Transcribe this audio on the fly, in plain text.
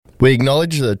We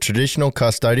acknowledge the traditional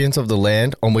custodians of the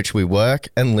land on which we work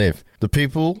and live, the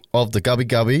people of the Gubbi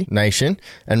Gubbi Nation,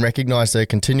 and recognise their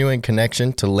continuing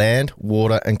connection to land,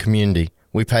 water and community.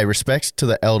 We pay respects to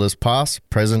the elders past,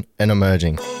 present and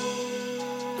emerging.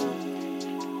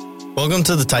 Welcome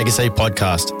to the Take a Seat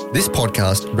podcast. This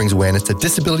podcast brings awareness to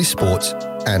disability sports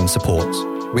and supports.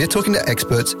 We are talking to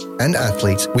experts and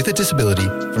athletes with a disability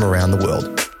from around the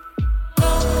world.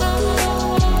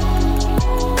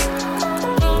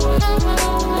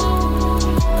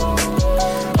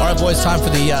 All right, boys, time for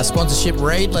the sponsorship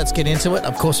read. Let's get into it.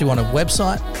 Of course, we want a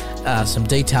website, some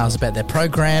details about their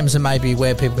programs and maybe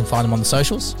where people can find them on the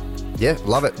socials. Yeah,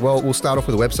 love it. Well, we'll start off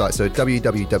with a website. So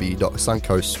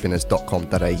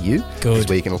www.suncoastspinners.com.au Good. is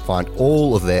where you can find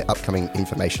all of their upcoming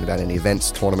information about any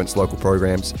events, tournaments, local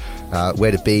programs,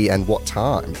 where to be and what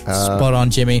time. Spot on,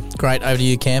 Jimmy. Great. Over to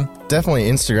you, Cam. Definitely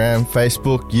Instagram,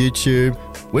 Facebook, YouTube.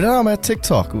 We don't know about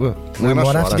TikTok. We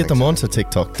might have to get them onto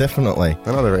TikTok, definitely.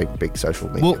 They're not a very big social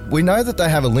media. Well, we know that they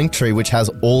have a link tree which has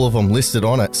all of them listed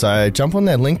on it. So jump on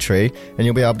their link tree and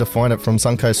you'll be able to find it from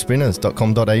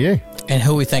suncoastspinners.com.au. And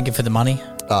who are we thanking for the money?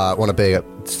 I want to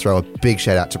throw a big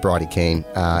shout out to Bridie Keane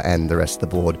and the rest of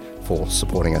the board for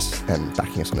supporting us and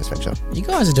backing us on this venture. You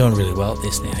guys are doing really well at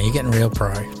this now. You're getting real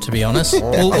pro, to be honest.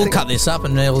 We'll cut this up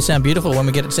and it'll sound beautiful when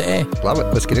we get it to air. Love it.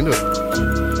 Let's get into it.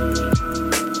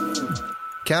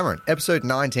 Cameron, episode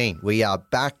 19. We are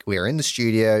back. We are in the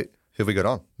studio. Who have we got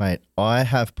on? Mate, I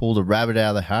have pulled a rabbit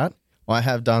out of the hat. I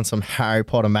have done some Harry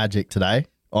Potter magic today.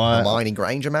 Hermione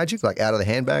Granger magic, like out of the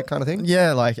handbag kind of thing?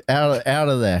 Yeah, like out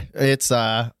of there. It's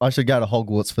I should go to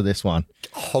Hogwarts for this one.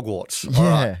 Hogwarts. Yeah, All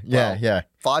right. yeah.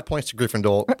 5 points to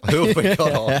Gryffindor. Who have we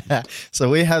got on? So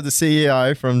we have the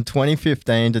CEO from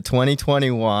 2015 to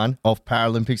 2021 of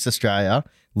Paralympics Australia,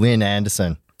 Lynne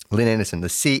Anderson. Lynne Anderson, the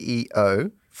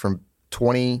CEO from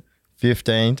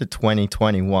 2015 to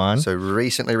 2021. So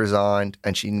recently resigned,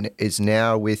 and she is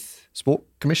now with Sport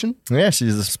Commission? Yeah,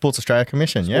 she's the Sports Australia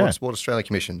Commission, Sport Australia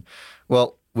Commission.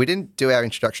 Well, we didn't do our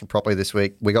introduction properly this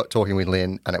week. We got talking with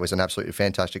Lynne, and it was an absolutely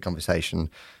fantastic conversation.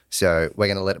 So we're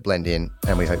going to let it blend in,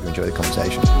 and we hope you enjoy the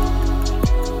conversation.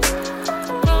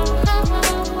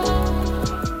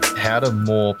 How do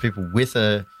more people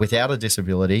without a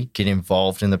disability get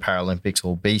involved in the Paralympics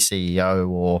or be CEO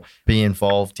or be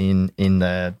involved in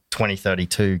the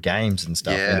 2032 games and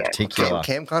stuff in particular?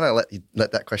 Cam kind of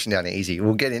let that question down easy.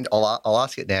 We'll get in. I'll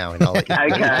ask it now and I'll let you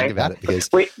think about it. Because,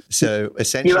 so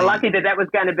essentially, you were lucky that was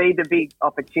going to be the big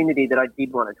opportunity that I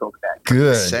did want to talk about.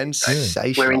 Good.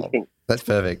 Sensational. We're in sync. That's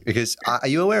perfect. Because are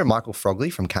you aware of Michael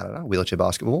Frogley from Canada, wheelchair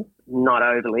basketball? Not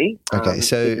overly. Okay,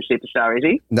 so he's a superstar, is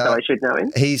he? No, so I should know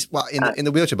him. He's in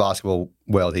the wheelchair basketball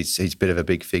world. He's a bit of a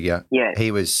big figure. Yeah.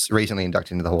 He was recently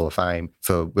inducted into the Hall of Fame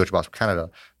for Wheelchair Basketball Canada.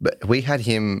 But we had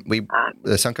him.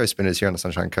 The Suncoast Spinners here on the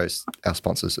Sunshine Coast, our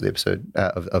sponsors of the episode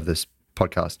of this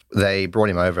podcast, they brought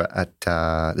him over at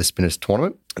the Spinners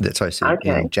tournament that's hosted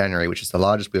in January, which is the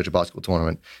largest wheelchair basketball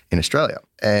tournament in Australia.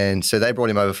 And so they brought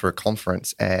him over for a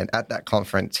conference, and at that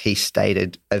conference he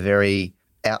stated a very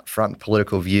out front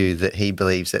political view that he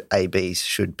believes that ABs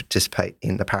should participate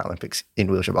in the Paralympics in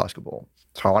wheelchair basketball.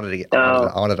 So I wanted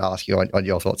to ask you on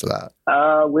your thoughts of that.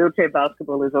 Wheelchair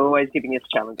basketball is always giving us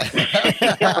challenges.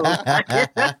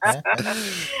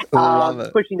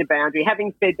 Pushing the boundary.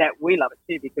 Having said that, we love it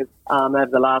too because over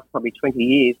the last probably 20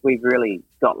 years, we've really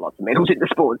got lots of medals in the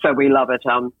sport, so we love it.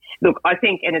 Look, I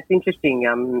think, and it's interesting.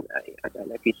 I don't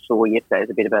know if you saw yesterday,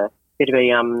 there's a bit of a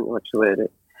what's the word?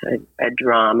 A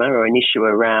drama or an issue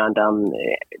around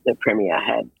the Premier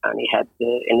only had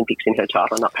the Olympics in her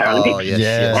title, not Paralympics. Oh,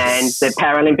 yes. And the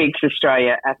Paralympics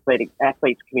Australia Athletes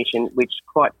Commission, which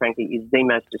quite frankly is the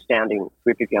most astounding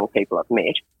group of young people I've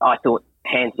met. I thought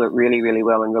handled it really, really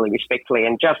well and really respectfully.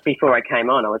 And just before I came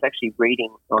on, I was actually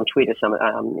reading on Twitter some of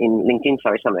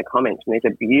the comments. And there's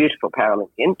a beautiful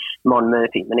Paralympian,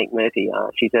 Monique Murphy.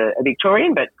 She's a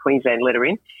Victorian, but Queensland let her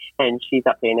in. And she's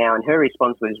up there now, and her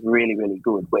response was really, really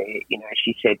good, where,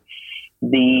 she said,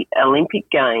 the Olympic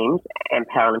Games and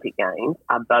Paralympic Games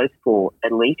are both for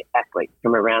elite athletes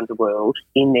from around the world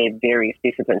in their various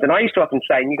disciplines. And I used to often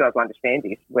say, and you guys will understand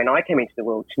this, when I came into the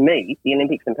world, to me, the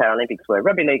Olympics and Paralympics were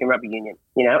rugby league and rugby union,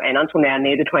 and until now,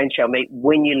 neither twain shall meet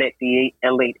when you let the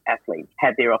elite athletes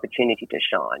have their opportunity to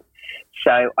shine.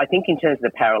 So I think in terms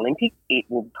of the Paralympics, it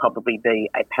will probably be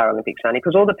a Paralympics only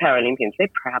because all the Paralympians, they're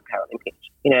proud Paralympians.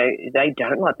 They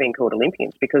don't like being called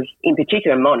Olympians because, in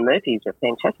particular, Mon Murphy is a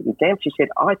fantastic example. She said,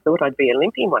 I thought I'd be an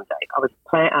Olympian one day. I was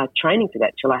training for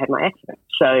that till I had my accident.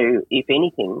 So if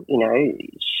anything,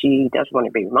 she doesn't want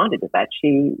to be reminded of that.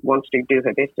 She wants to do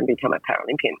her best and become a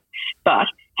Paralympian. But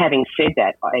having said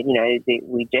that,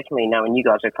 we definitely know, and you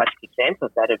guys are a classic example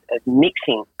of that, of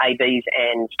mixing ABs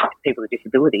and people with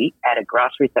disability at a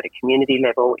grassroots, at a community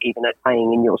level, even at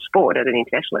playing in your sport at an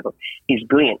international level, is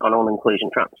brilliant on all inclusion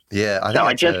fronts. Yeah,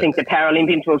 I just think the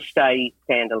Paralympians will stay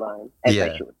standalone as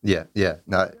they should. Yeah,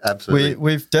 no, absolutely.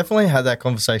 We've definitely had that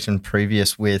conversation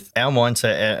previous with our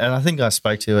mindset, and I think I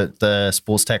spoke to at the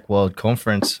Sports Tech World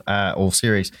Conference or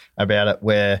series about it,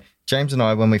 where James and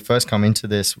I, when we first come into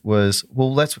this, was,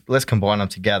 well, let's combine them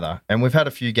together. And we've had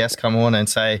a few guests come on and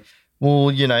say, well,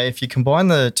 if you combine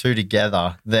the two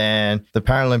together, then the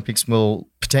Paralympics will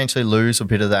potentially lose a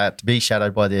bit of that, be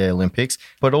shadowed by the Olympics,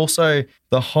 but also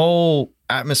the whole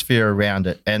atmosphere around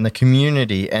it and the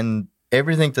community and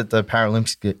everything that the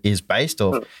Paralympics is based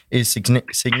off is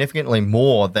significantly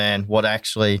more than what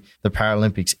actually the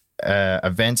Paralympics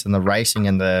events and the racing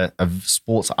and the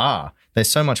sports are. There's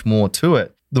so much more to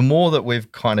it. The more that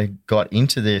we've kind of got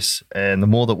into this and the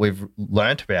more that we've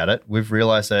learnt about it, we've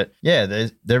realised that,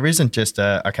 there isn't just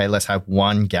okay, let's have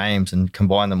one games and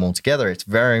combine them all together. It's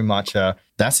very much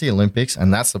that's the Olympics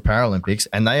and that's the Paralympics,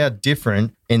 and they are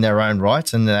different in their own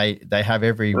rights, and they have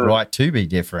every right to be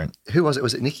different. Who was it?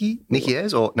 Was it Nikki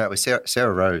Ayres? Or no, it was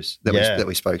Sarah Rose that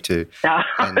we spoke to.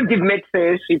 You've met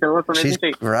Sarah. She's awesome, she's isn't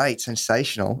she? Great,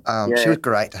 sensational. She was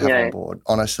great to have on board,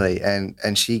 honestly,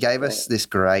 and she gave us this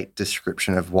great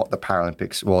description of what the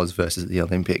Paralympics was versus the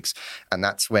Olympics, and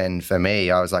that's when, for me,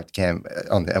 I was like to Cam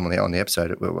on the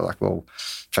episode, we were like, well,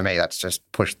 for me, that's just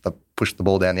push the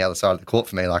ball down the other side of the court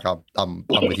for me. Like I'm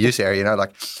with you, Sarah.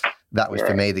 Like that was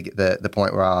for me the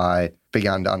point where I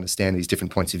began to understand these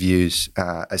different points of views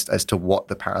as to what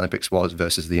the Paralympics was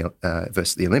versus the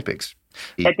Olympics.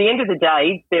 At the end of the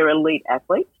day, they're elite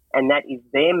athletes, and that is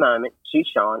their moment to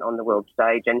shine on the world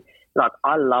stage. And like,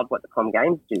 I love what the Com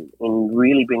Games do in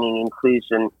really bringing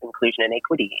inclusion and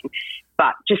equity in.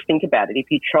 But just think about it. If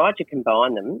you try to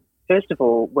combine them, first of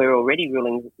all, we're already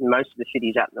ruling most of the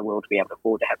cities out in the world to be able to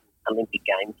afford to have Olympic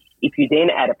Games. If you then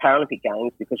add a Paralympic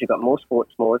Games, because you've got more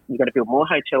sports, you've got to build more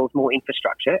hotels, more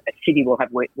infrastructure, a city will have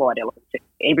white elephants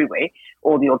everywhere,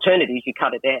 or the alternative is you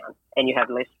cut it down and you have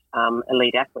less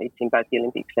elite athletes in both the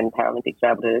Olympics and Paralympics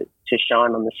able to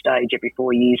shine on the stage every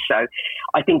 4 years. So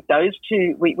I think those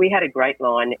two, we had a great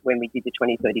line when we did the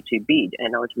 2032 bid,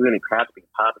 and I was really proud to be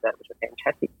a part of that. It was a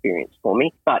fantastic experience for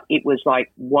me. But it was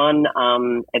like one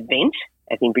event.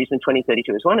 I think Brisbane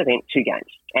 2032 is one event, 2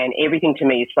 games. And everything to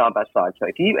me is side by side. So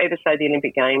if you ever say the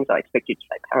Olympic Games, I expect you to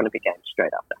say Paralympic Games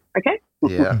straight after. Okay?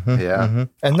 Yeah.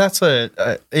 And that's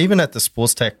even at the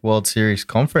Sports Tech World Series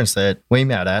conference that we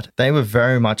met at, they were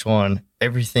very much on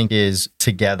everything is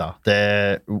together.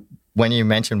 When you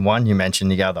mention one, you mention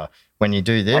the other. When you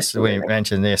do this, we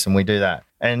mention this and we do that.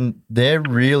 And they're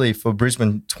really, for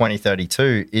Brisbane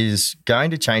 2032, is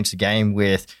going to change the game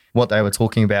with what they were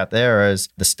talking about there as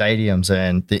the stadiums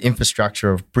and the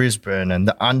infrastructure of Brisbane and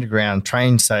the underground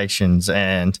train stations.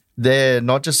 And they're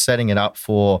not just setting it up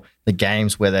for the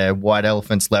games where their white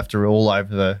elephants left are all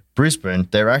over Brisbane.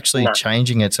 They're actually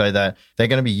changing it so that they're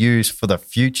going to be used for the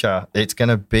future. It's going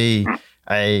to be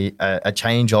a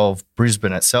change of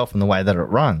Brisbane itself and the way that it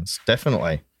runs,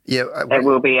 definitely. Yeah, it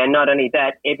will be, and not only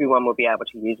that, everyone will be able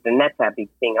to use it, and that's our big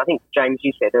thing. I think, James,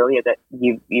 you said earlier that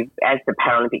you've as the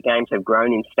Paralympic Games have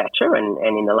grown in stature, and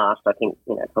in the last, I think,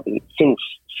 probably since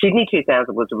Sydney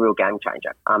 2000 was a real game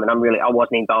changer. And I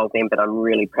wasn't involved then, but I'm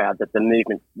really proud that the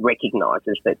movement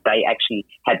recognises that they actually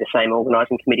had the same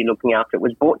organising committee looking after it,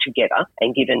 was brought together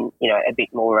and given, a bit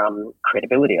more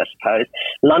credibility, I suppose.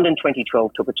 London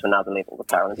 2012 took it to another level, the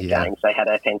Paralympic Games. They had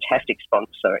a fantastic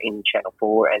sponsor in Channel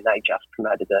 4, and they just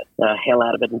promoted the hell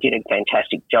out of it and did a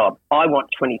fantastic job. I want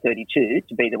 2032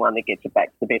 to be the one that gets it back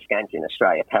to the best games in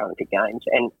Australia, Paralympic Games.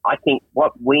 And I think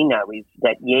what we know is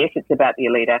that, yes, it's about the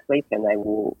elite athletes, and they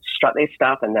will strut their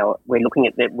stuff, and we're looking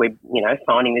at that. We're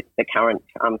finding the current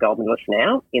gold medalists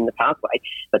now in the pathway.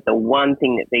 But the one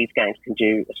thing that these games can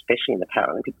do, especially in the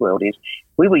Paralympic world, is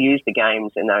we will use the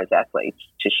games and those athletes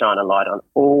to shine a light on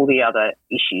all the other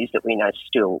issues that we know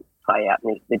still play out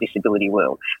in the disability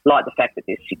world, like the fact that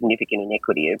there's significant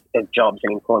inequity of jobs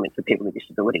and employment for people with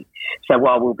disability. So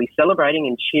while we'll be celebrating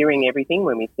and cheering everything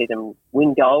when we see them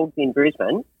win gold in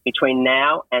Brisbane, between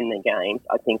now and the games,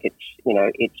 I think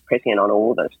it's prescient on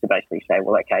all of us to basically say,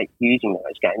 well, okay, using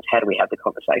those games, how do we have the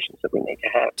conversations that we need to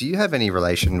have? Do you have any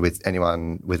relation with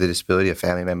anyone with a disability, a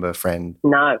family member, a friend?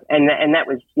 No, and that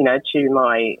was, to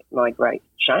my great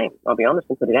shame, I'll be honest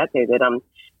and put it out there, that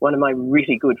one of my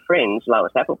really good friends,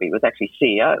 Lois Appleby, was actually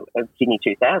CEO of Sydney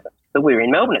 2000. But we were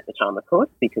in Melbourne at the time, of course,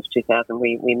 because 2000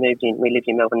 we moved in. We lived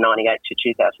in Melbourne 98 to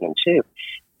 2002.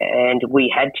 And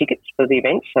we had tickets for the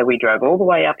event, so we drove all the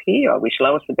way up here. I wish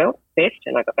Lois the best,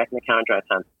 and I got back in the car and drove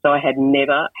home. So I had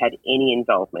never had any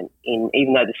involvement in,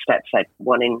 even though the stats said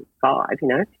 1 in 5,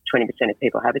 20% of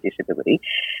people have a disability,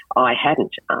 I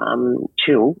hadn't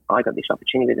till I got this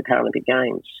opportunity with the Paralympic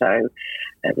Games. So,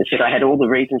 as I said, I had all the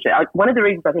reasons. One of the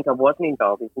reasons I think I wasn't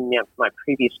involved is in my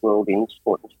previous world in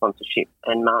sport and sponsorship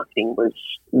and marketing was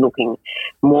looking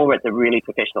more at the really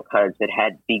professional codes that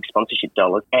had big sponsorship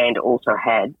dollars and also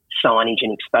had signage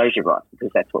and exposure rights,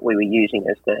 because that's what we were using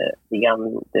as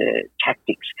the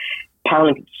tactics.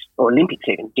 Paralympics or Olympics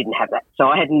even didn't have that. So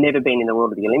I had never been in the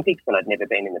world of the Olympics, and I'd never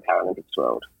been in the Paralympics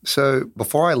world. So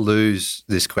before I lose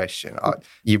this question,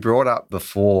 you brought up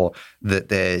before that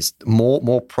there's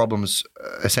more problems.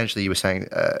 Essentially, you were saying,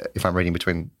 if I'm reading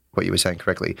between what you were saying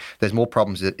correctly, there's more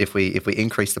problems that if we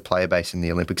increase the player base in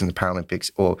the Olympics and the Paralympics,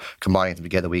 or combining them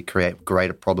together, we create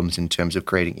greater problems in terms of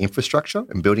creating infrastructure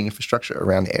and building infrastructure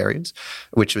around the areas,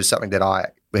 which was something that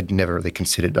I had never really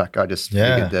considered. Like I just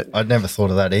figured that. I'd never thought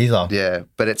of that either. Yeah,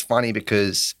 but it's funny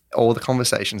because all the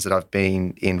conversations that I've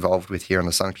been involved with here on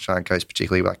the Sunshine Coast,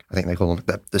 particularly, like I think they call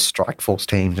them the strike force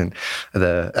teams and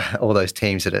all those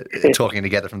teams that are talking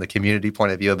together from the community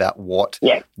point of view about what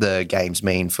the games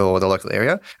mean for the local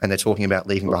area, and they're talking about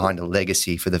leaving behind a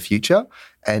legacy for the future.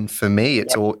 And for me,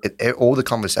 it's all the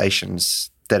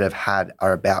conversations that have had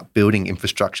are about building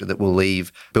infrastructure that will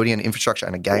building an infrastructure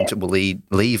and a games that will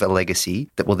leave a legacy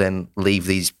that will then leave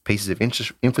these pieces of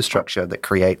infrastructure that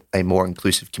create a more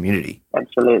inclusive community.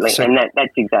 Absolutely, so, and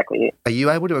that's exactly it. Are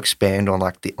you able to expand on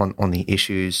on the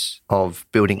issues of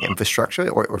building infrastructure,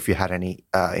 or if you had any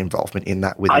involvement in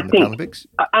that within the Paralympics?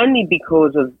 Only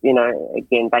because of,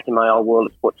 again, back in my old world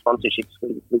of sports sponsorships,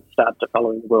 we started to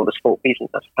follow the world of sport business,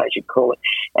 I suppose you'd call it.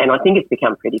 And I think it's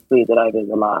become pretty clear that over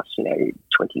the last,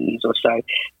 20 years or so,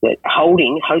 that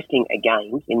hosting a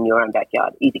games in your own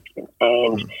backyard is expensive.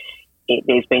 And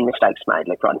there's been mistakes made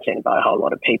left, right and centre by a whole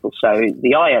lot of people. So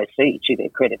the IOC, to their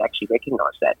credit, actually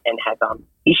recognised that and have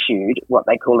issued what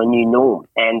they call a new norm.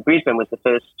 And Brisbane was the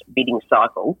first bidding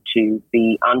cycle to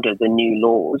be under the new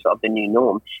laws of the new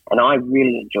norm. And I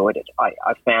really enjoyed it.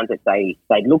 I found that they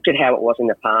looked at how it was in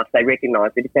the past. They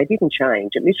recognised that if they didn't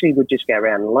change, it literally would just go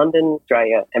around London,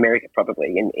 Australia, America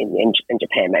probably, and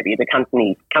Japan maybe, the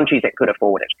countries that could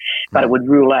afford it. But it would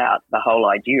rule out the whole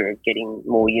idea of getting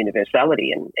more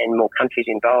universality and more countries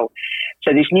involved.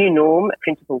 So this new norm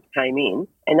principles came in,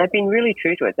 and they've been really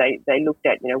true to it. They looked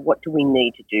at, what do we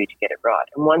need to do to get it right?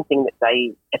 And one thing that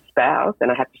they espoused, and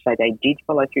I have to say they did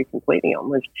follow through completely on,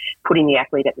 was putting the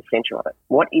athlete at the centre of it.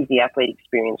 What is the athlete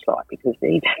experience like? Because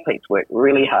these athletes work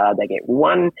really hard. They get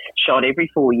one shot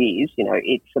every 4 years.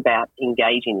 It's about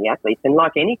engaging the athletes. And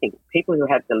like anything, people who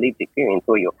have the lived experience,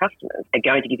 or your customers, are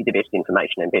going to give you the best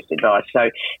information and best advice. So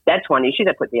that's one issue.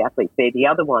 They put the athletes there. The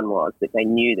other one was that they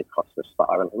knew the costs were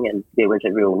spiralling and there was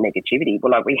a real negativity.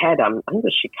 Well, like we had, I think it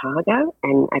was Chicago,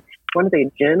 and one of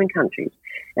the German countries,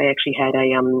 they actually had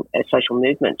a social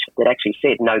movement that actually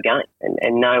said no game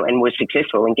and was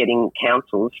successful in getting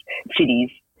councils, cities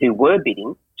who were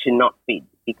bidding to not bid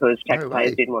because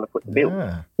taxpayers didn't want to put the bill.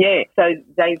 Yeah, so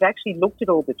they've actually looked at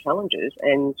all the challenges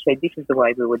and said this is the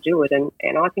way we would do it, and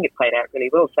I think it played out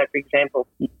really well. So, for example,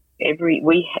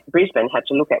 Brisbane had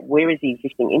to look at where is the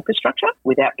existing infrastructure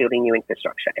without building new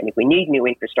infrastructure. And if we need new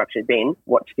infrastructure, then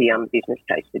what's the business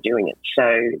case for doing it?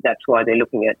 So that's why they're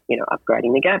looking at,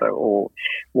 upgrading the Gabba or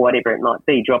whatever it might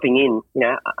be, dropping in,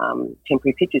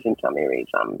 temporary pitches in some areas.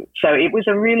 So it was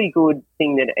a really good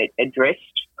thing that it addressed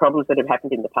problems that have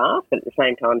happened in the past, but at the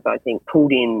same time, I think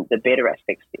pulled in the better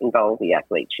aspects to involve the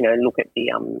athletes, look at the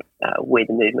where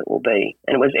the movement will be.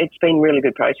 And it's been a really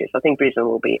good process. I think Brisbane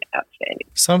will be outstanding.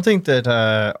 Something that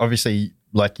obviously,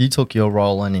 like you took your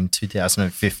role in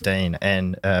 2015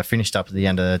 and finished up at the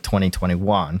end of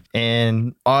 2021.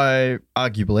 And I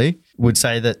arguably would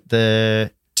say that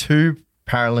the two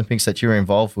Paralympics that you were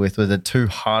involved with were the two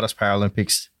hardest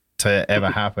Paralympics to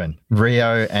ever happen,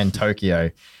 Rio and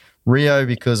Tokyo. Rio,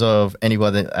 because of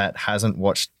anybody that hasn't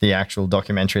watched the actual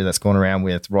documentary that's gone around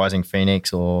with Rising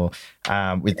Phoenix or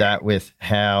with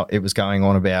how it was going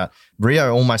on about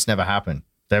Rio almost never happened.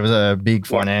 There was a big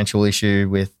financial issue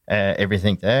with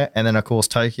everything there. And then, of course,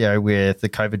 Tokyo with the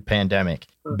COVID pandemic.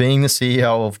 Being the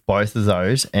CEO of both of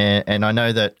those, and I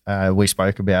know that we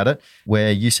spoke about it,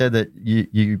 where you said that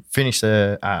you finished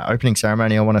the opening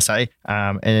ceremony, I want to say,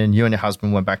 and you and your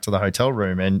husband went back to the hotel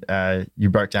room and you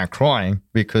broke down crying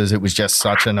because it was just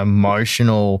such an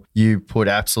emotional, you put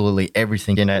absolutely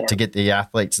everything in it to get the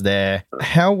athletes there.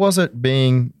 How was it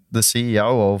being the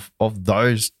CEO of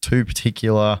those two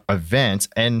particular events,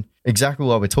 and exactly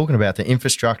what we're talking about, the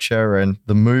infrastructure and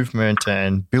the movement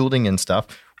and building and stuff?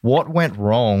 What went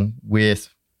wrong with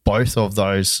both of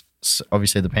those?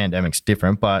 Obviously, the pandemic's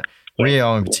different, but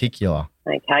Rio in particular.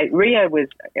 Okay, Rio was.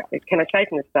 Can I say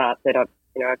from the start that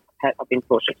I've been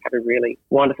fortunate to have a really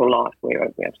wonderful life where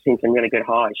I've seen some really good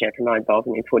highs. From my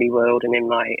involvement in footy world, and then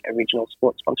my original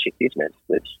sports sponsorship business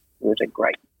was a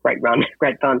great run,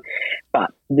 great fun.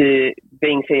 But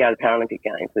being CEO of the Paralympic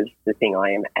Games was the thing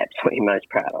I am absolutely most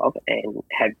proud of, and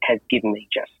has given me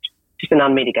just an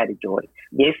unmitigated joy.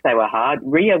 Yes, they were hard.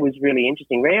 Rio was really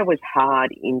interesting. Rio was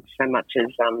hard in so much as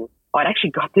I'd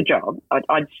actually got the job.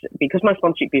 Because my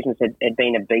sponsorship business had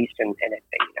been a beast, and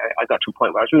I got to a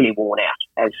point where I was really worn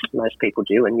out, as most people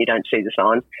do, and you don't see the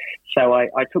signs. So I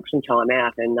took some time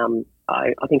out, and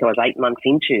I think I was 8 months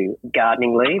into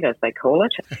gardening leave, as they call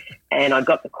it, and I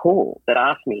got the call that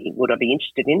asked me, would I be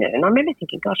interested in it? And I remember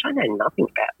thinking, gosh, I know nothing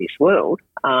about this world.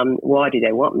 Why do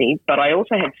they want me? But I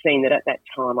also had seen that at that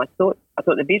time, I thought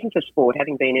the business of sport,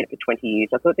 having been in it for 20 years,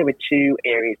 I thought there were two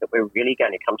areas that were really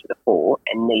going to come to the fore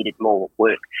and needed more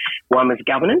work. One was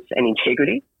governance and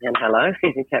integrity, and hello,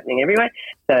 it's happening everywhere.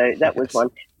 So that was one.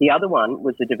 The other one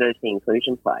was the diversity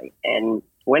inclusion play. And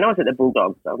when I was at the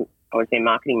Bulldogs, I was their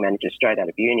marketing manager straight out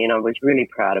of uni, and I was really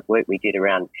proud of work we did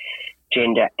around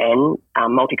gender and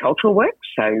multicultural work.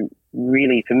 So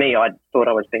really, for me, I thought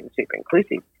I was being super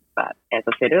inclusive. But as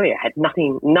I said earlier, I had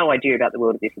no idea about the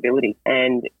world of disability.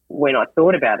 And when I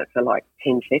thought about it for like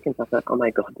 10 seconds, I thought, oh my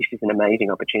God, this is an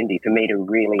amazing opportunity for me to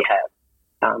really have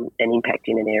an impact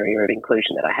in an area of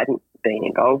inclusion that I hadn't been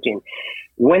involved in.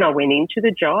 When I went into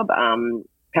the job,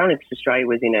 Paralympics Australia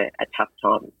was in a tough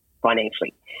time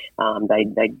financially.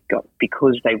 They got,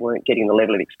 because they weren't getting the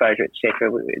level of exposure, etc.,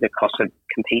 the cost of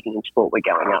competing in sport were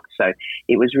going up. So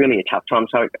it was really a tough time.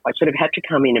 So I sort of had to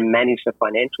come in and manage the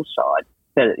financial side,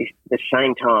 but at the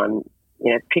same time,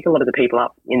 pick a lot of the people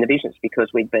up in the business, because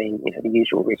we'd been, the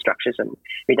usual restructures and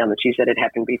redundancies that had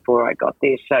happened before I got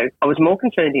there. So I was more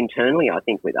concerned internally, I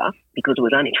think, with us, because it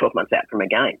was only 12 months out from a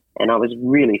game. And I was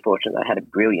really fortunate. I had a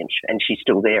brilliant, and she's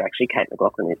still there actually, Kate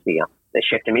McLaughlin is the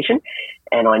chef de mission.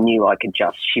 And I knew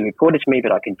she reported to me,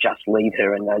 but I could just leave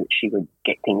her and know that she would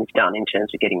get things done in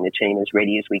terms of getting the team as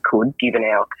ready as we could, given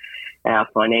our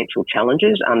financial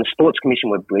challenges. The Sports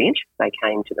Commission were brilliant. They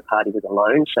came to the party with a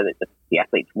loan so that the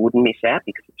athletes wouldn't miss out,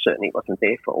 because it certainly wasn't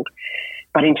their fault.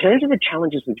 But in terms of the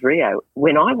challenges with Rio,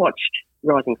 when I watched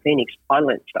Rising Phoenix, I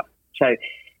learnt stuff. So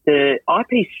the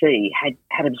IPC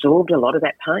had absorbed a lot of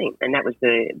that pain, and that was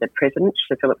the president,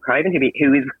 Sir Philip Craven,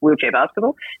 who is wheelchair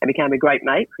basketball, and became a great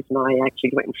mate. Chris and I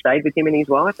actually went and stayed with him and his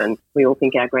wife, and we all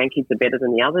think our grandkids are better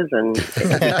than the others, and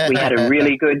we had a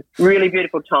really good, really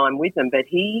beautiful time with them. But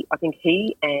I think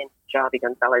he and Javi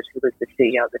Gonzalez, who was the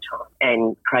CEO at the time,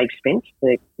 and Craig Spence,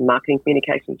 the marketing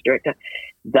communications director,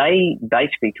 they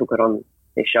basically took it on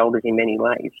their shoulders in many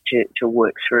ways to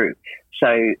work through.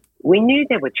 So we knew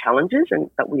there were challenges,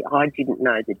 but I didn't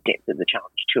know the depth of the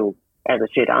challenge till, as I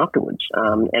said, afterwards.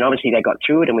 And obviously they got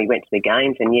through it, and we went to the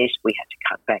games, and yes, we had to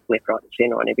cut back left, right and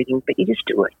centre on everything, but you just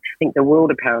do it. I think the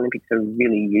world of Paralympics are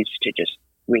really used to just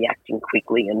reacting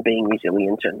quickly and being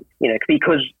resilient, and,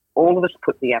 because all of us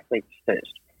put the athletes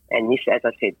first. And this, as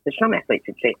I said, for some athletes,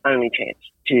 it's their only chance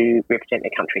to represent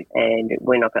their country, and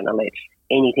we're not going to let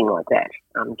anything like that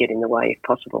get in the way if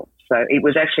possible. So it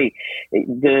was actually,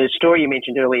 the story you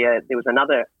mentioned earlier, there was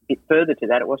another bit further to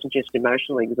that. It wasn't just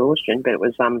emotional exhaustion, but it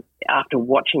was after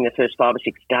watching the first 5 or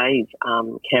 6 days,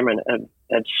 Cameron,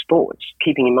 of sports,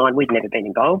 keeping in mind we'd never been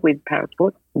involved with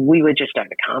parasport, we were just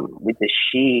overcome with the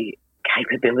sheer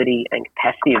capability and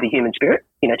capacity of the human spirit,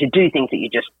 to do things that you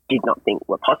just did not think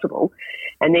were possible.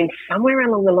 And then somewhere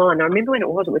along the line, I remember when it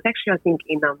was actually, I think,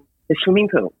 in the swimming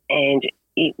pool. And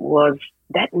it was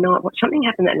that night, something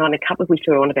happened that night. A couple of weeks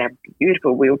ago, one of our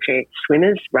beautiful wheelchair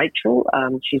swimmers, Rachel,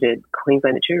 she's a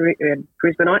Queenslander too,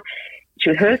 Brisbaneite.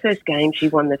 Her first game, she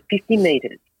won the 50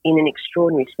 metres in an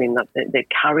extraordinary swim, like the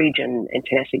courage and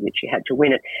tenacity that she had to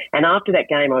win it. And after that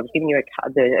game, I was giving her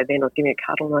a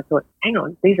cuddle, and I thought, hang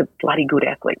on, these are bloody good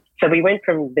athletes. So we went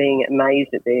from being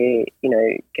amazed at their,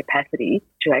 capacity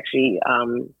to actually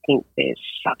think they're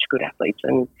such good athletes.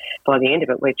 And by the end of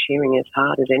it, we're cheering as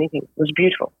hard as anything. It was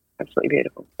beautiful, absolutely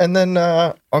beautiful. And then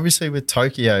obviously with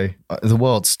Tokyo, the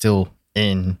world's still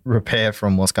in repair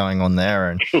from what's going on there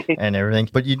and everything.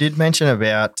 But you did mention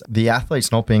about the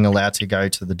athletes not being allowed to go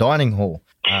to the dining hall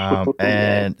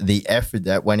and the effort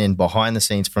that went in behind the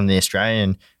scenes from the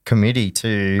Australian committee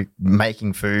to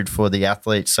making food for the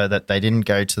athletes so that they didn't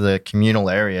go to the communal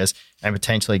areas and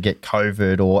potentially get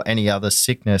COVID or any other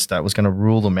sickness that was going to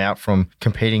rule them out from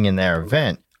competing in their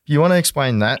event. You want to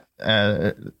explain that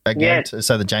again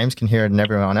so that James can hear it and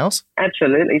everyone else?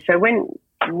 Absolutely. So when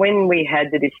when we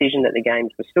had the decision that the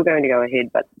games were still going to go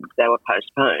ahead, but they were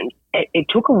postponed, it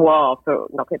took a while for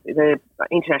the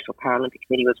International Paralympic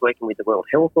Committee was working with the World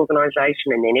Health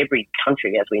Organisation, and then every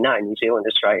country, as we know, New Zealand,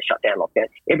 Australia, shut down, lockdown.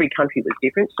 Every country was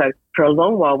different. So for a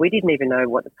long while, we didn't even know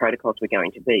what the protocols were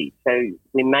going to be. So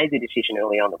we made the decision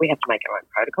early on that we have to make our own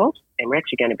protocols, and we're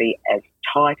actually going to be as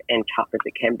tight and tough as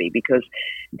it can be, because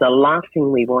the last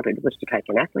thing we wanted was to take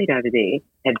an athlete over there,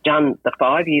 have done the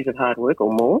 5 years of hard work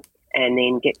or more, and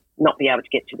then not be able to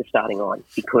get to the starting line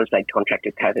because they'd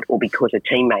contracted COVID or because a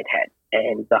teammate had,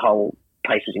 and the whole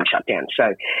place was in shutdown.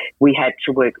 So we had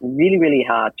to work really, really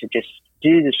hard to just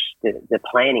do the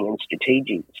planning and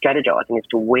strategizing as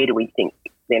to where do we think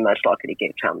they're most likely to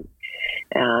get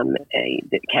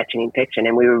catch an infection.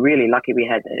 And we were really lucky. We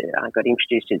had I got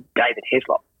introduced to David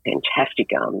Heslop, fantastic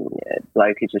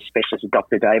bloke who's a specialist,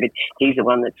 Dr. David. He's the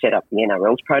one that set up the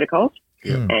NRL's protocols.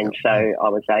 Yeah. And so I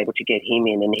was able to get him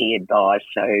in, and he advised.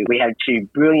 So we had 2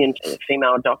 brilliant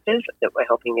female doctors that were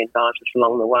helping advise us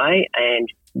along the way,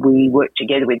 and we worked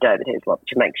together with David Heslop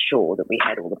to make sure that we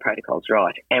had all the protocols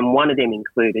right. And one of them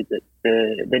included that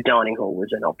the dining hall was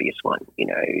an obvious one. You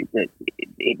know,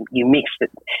 you mix it.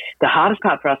 The hardest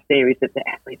part for us there is that the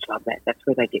athletes love that. That's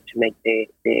where they get to meet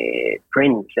their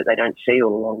friends that they don't see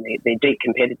all along. They're deep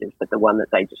competitors, but the one that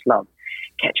they just love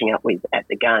catching up with at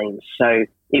the games. So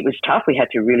it was tough. We had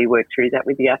to really work through that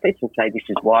with the athletes and say, this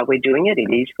is why we're doing it.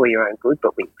 It is for your own good,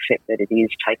 but we accept that it is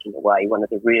taking away one of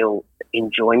the real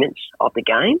enjoyments of the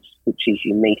games, which is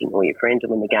you meeting all your friends,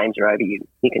 and when the games are over, you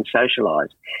can socialise.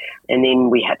 And then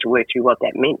we had to work through what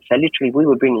that meant. So literally we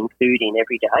were bringing food in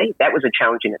every day. That was a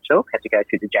challenge in itself. Had to go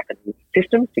through the Japanese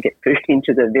systems to get food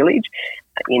into the village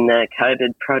in the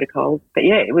COVID protocols. But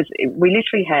yeah, we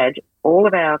literally had all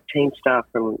of our team staff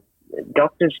from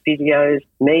doctors, physios,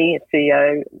 me,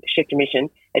 CEO, chef de mission.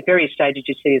 At various stages,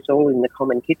 you see us all in the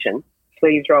common kitchen,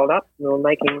 sleeves rolled up, and we're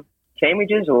making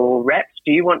sandwiches or wraps.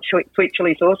 Do you want sweet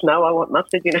chili sauce? No, I want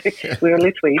mustard. You know, we were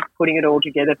literally putting it all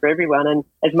together for everyone. And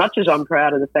as much as I'm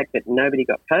proud of the fact that nobody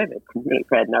got COVID, I'm really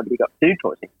proud nobody got food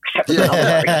poisoning.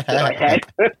 That I had.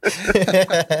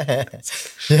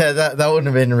 Yeah, that wouldn't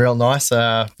have been real nice.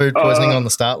 Food poisoning on the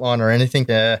start line or anything.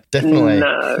 Yeah, definitely.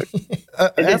 No.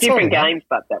 It's a different games,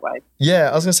 but that way.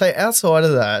 Yeah, I was going to say, outside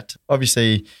of that,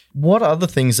 obviously, what other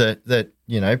things that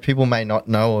you know people may not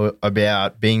know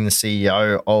about being the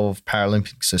CEO of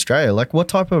Paralympics Australia? Like, what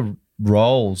type of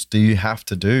roles do you have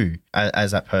to do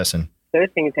as that person?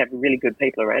 First thing is have really good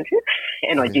people around you,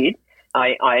 and I did.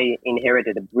 I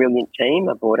inherited a brilliant team.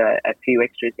 I brought a few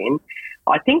extras in.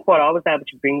 I think what I was able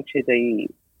to bring to the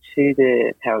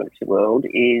Paralympics world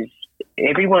is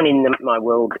everyone in my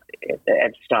world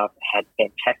as staff had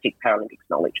fantastic Paralympics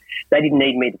knowledge. They didn't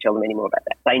need me to tell them any more about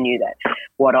that. They knew that.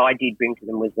 What I did bring to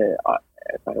them was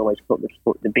I always call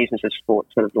the business of sport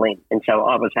sort of lens. And so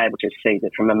I was able to see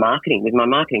that from with my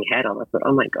marketing hat on, I thought,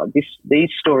 oh my God, these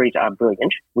stories are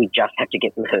brilliant. We just have to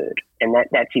get them heard. And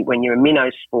that's it. When you're a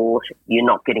minnow sport, you're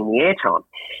not getting the airtime.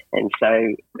 And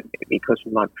so because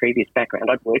of my previous background,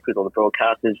 I'd worked with all the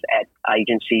broadcasters at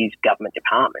agencies, government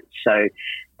departments. So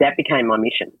that became my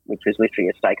mission, which was literally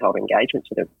a stakeholder engagement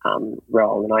sort of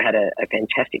role. And I had a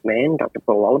fantastic man, Dr.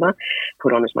 Paul Oliver,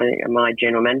 put on as my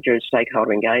general manager of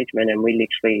stakeholder engagement. And we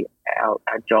literally,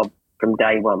 our job from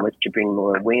day one was to bring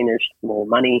more awareness, more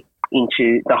money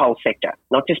into the whole sector,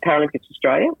 not just Paralympics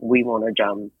Australia. We wanted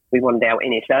our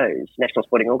NSOs, National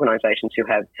Sporting Organisations, who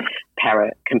have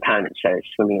para components, so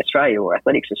Swimming Australia or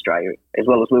Athletics Australia, as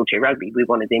well as wheelchair rugby. We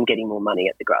wanted them getting more money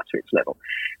at the grassroots level.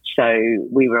 So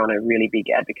we were on a really big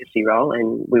advocacy role,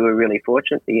 and we were really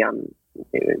fortunate. We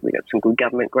got some good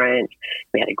government grants.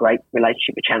 We had a great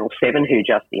relationship with Channel 7, who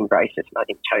just embraced us, and I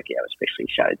think Tokyo especially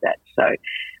showed that. So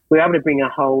we were able to bring a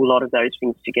whole lot of those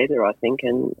things together, I think,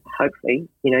 and hopefully,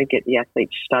 get the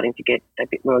athletes starting to get a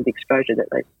bit more of the exposure that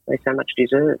they so much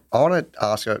deserve. I want to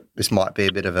ask you, this might be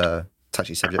a bit of a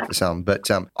touchy subject for some,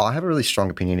 but I have a really strong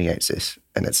opinion against this,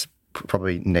 and it's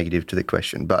probably negative to the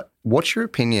question, but what's your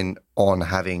opinion on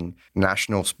having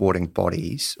national sporting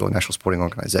bodies or national sporting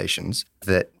organisations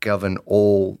that govern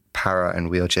all para and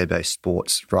wheelchair-based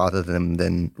sports rather than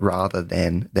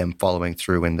them following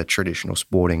through in the traditional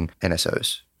sporting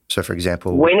NSOs? So, for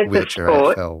example, wheelchair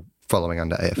AFL following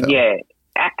under AFL. Yeah.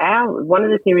 One of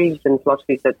the theories and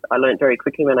philosophies that I learned very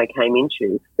quickly when I came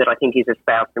into that I think is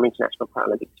espoused from International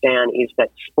Paralympics down is that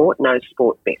sport knows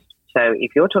sport best. So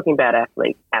if you're talking about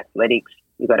athletics,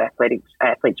 you've got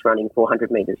athletes running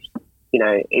 400 metres.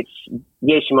 Yes,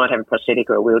 you might have a prosthetic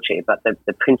or a wheelchair, but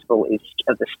the principle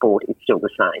of the sport is still the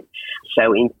same.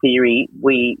 So in theory,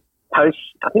 I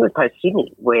think it was post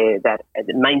Sydney, where that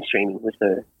the mainstreaming was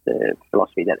the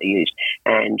philosophy that they used,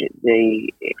 and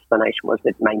the explanation was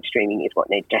that mainstreaming is what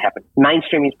needs to happen.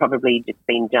 Mainstreaming has probably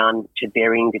been done to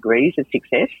varying degrees of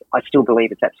success. I still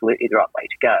believe it's absolutely the right way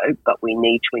to go, but we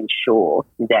need to ensure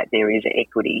that there is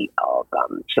equity of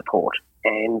support,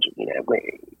 and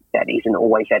that isn't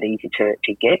always that easy to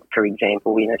get. For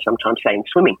example, sometimes say in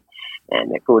swimming. And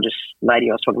that gorgeous lady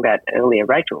I was talking about earlier,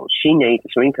 Rachel, she needs a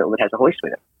swimming pool that has a hoist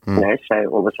with it. So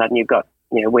all of a sudden you've got,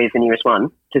 where's the nearest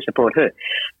one to support her?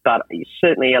 But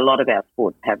certainly a lot of our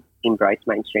sports have embraced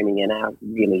mainstreaming and are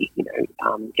really,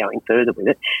 going further with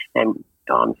it. And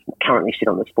I currently sit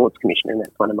on the Sports Commission, and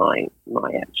that's one of my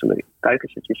absolute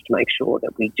focuses is to make sure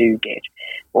that we do get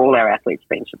all our athletes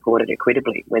being supported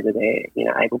equitably, whether they're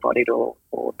able-bodied or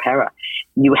para.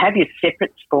 You have your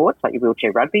separate sports like your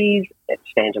wheelchair rugby that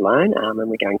stand alone, and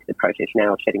we're going through the process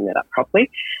now of setting that up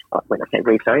properly. When I say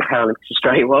Paralympics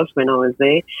Australia was when I was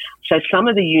there. So some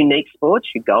of the unique sports,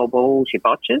 your goalballs, your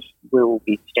bocces, will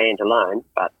be standalone,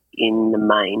 but in the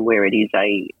main, where it is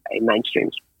a mainstream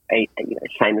sport,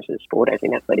 same as a sport, as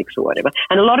in athletics or whatever.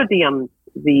 And a lot of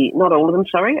not all of them,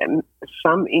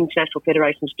 some international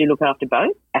federations do look after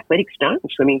both. Athletics don't and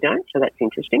swimming don't, so that's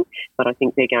interesting. But I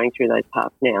think they're going through those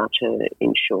paths now to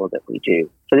ensure that we do.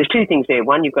 So there's two things there.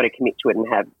 One, you've got to commit to it and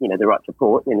have, the right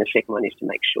support. And then the second one is to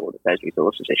make sure that those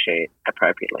resources are shared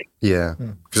appropriately. Yeah.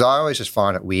 Because I always just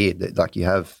find it weird that you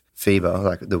have FIBA,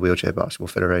 like the Wheelchair Basketball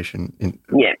Federation,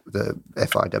 the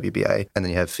FIWBA, and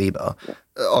then you have FIBA. Yeah.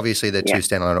 Obviously, they're two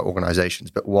standalone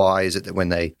organisations, but why is it that when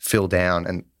they fill down,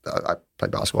 and I play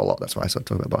basketball a lot, that's why I started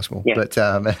talking about basketball, but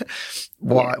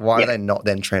why are they not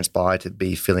then transpire to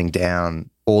be filling down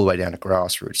all the way down to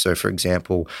grassroots? So, for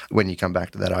example, when you come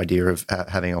back to that idea of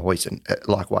having a hoist and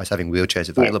likewise having wheelchairs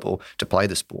available to play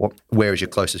the sport, where is your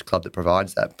closest club that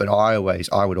provides that? But I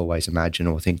would always imagine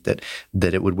or think that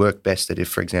it would work best that if,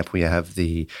 for example, you have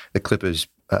the Clippers,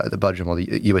 the Budgeon or the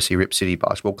USC Rip City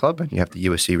Basketball Club, and you have the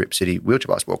USC Rip City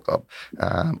Wheelchair Basketball Club,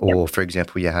 or for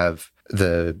example, you have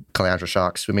the Caloundra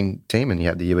Sharks swimming team, and you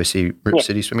have the USC Rip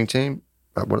City swimming team.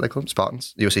 What are they called?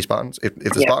 Spartans? USC Spartans? If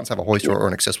the Spartans have a hoist or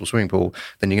an accessible swimming pool,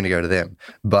 then you're going to go to them.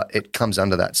 But it comes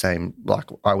under that same,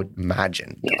 I would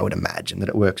imagine that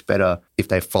it works better if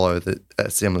they follow a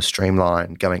similar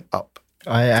streamline going up.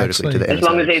 As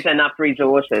long as there's enough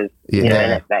resources,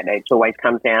 that it always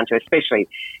comes down to, especially,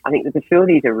 I think the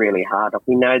facilities are really hard.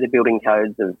 We know the building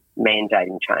codes of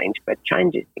mandating change, but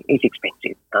change is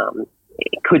expensive.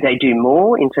 Could they do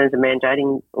more in terms of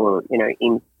mandating or,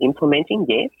 implementing?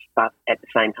 Yes, but at the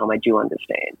same time, I do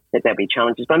understand that there'll be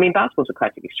challenges. But I mean, basketball's a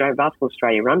classic Australia. Basketball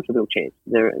Australia runs the wheelchairs,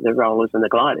 the rollers and the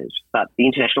gliders, but the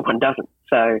international one doesn't.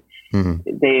 So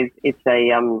it's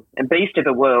a beast of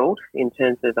a world in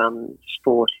terms of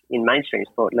sport, in mainstream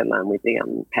sport, let alone with the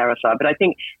para side. But I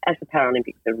think as the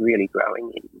Paralympics are really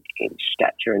growing in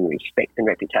stature and respect and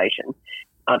reputation,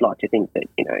 I'd like to think that,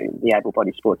 the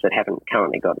able-bodied sports that haven't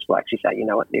currently got us will actually say, you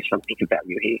know what, there's something of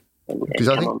value here and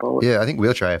come on board. Yeah, I think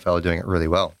Wheelchair AFL are doing it really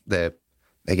well. They're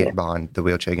getting behind the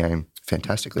wheelchair game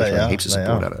fantastically. They're heaps of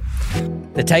support at it.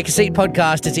 The Take a Seat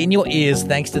podcast is in your ears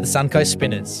thanks to the Suncoast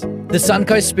Spinners. The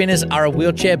Suncoast Spinners are a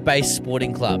wheelchair-based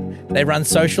sporting club. They run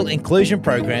social inclusion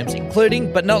programs,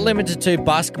 including but not limited to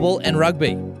basketball and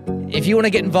rugby. If you want to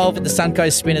get involved with the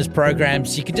Suncoast Spinners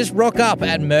programs, you can just rock up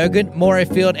at Mergen,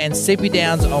 Morayfield and Sippy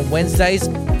Downs on Wednesdays,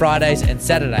 Fridays and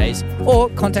Saturdays, or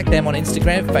contact them on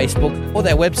Instagram, Facebook or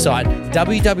their website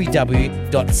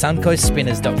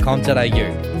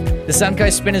www.suncoastspinners.com.au. The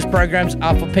Suncoast Spinners programs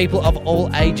are for people of all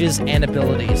ages and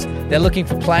abilities. They're looking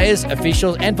for players,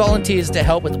 officials and volunteers to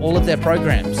help with all of their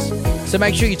programs. So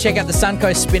make sure you check out the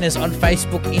Suncoast Spinners on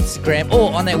Facebook, Instagram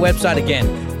or on their website again,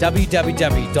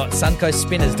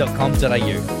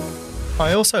 www.suncoastspinners.com.au.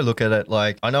 I also look at it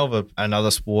like, I know of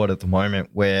another sport at the moment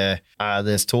where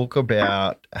there's talk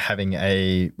about having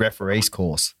a referees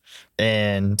course,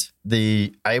 and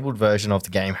the abled version of the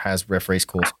game has referees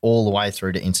course all the way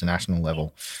through to international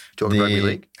level. Talking rugby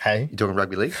league? Hey? You talking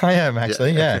rugby league? I am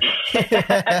actually, yeah.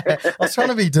 I was trying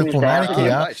to be diplomatic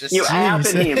here. You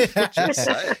outed him. Just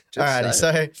say it.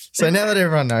 Alrighty, so now that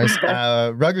everyone knows,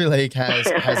 rugby league has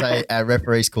a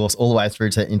referees course all the way through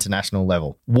to international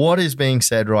level. What is being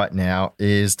said right now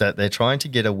is that they're trying to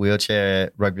get a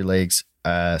wheelchair rugby league's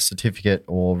certificate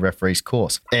or referees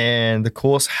course, and the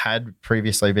course had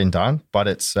previously been done, but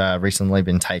it's recently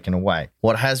been taken away.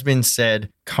 What has been said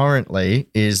currently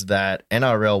is that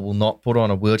NRL will not put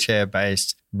on a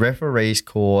wheelchair-based referees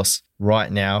course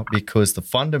right now because the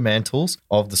fundamentals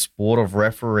of the sport of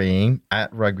refereeing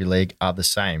at rugby league are the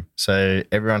same. So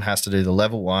everyone has to do the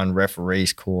level 1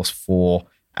 referees course for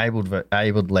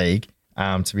abled league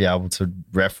to be able to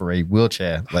referee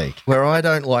wheelchair league. Where I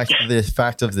don't like the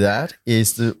fact of that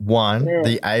is that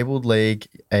the abled league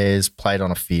is played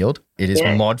on a field. It is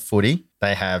mod footy.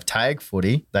 They have tag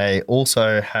footy. They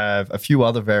also have a few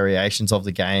other variations of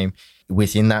the game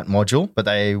within that module, but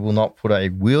they will not put a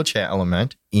wheelchair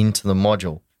element into the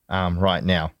module right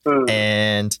now.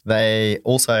 And they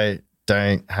also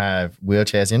don't have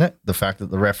wheelchairs in it. The fact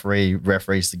that the referee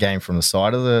referees the game from the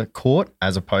side of the court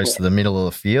as opposed to the middle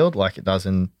of the field like it does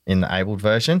in the abled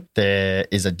version. There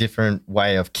is a different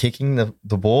way of kicking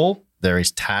the ball. There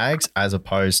is tags as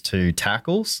opposed to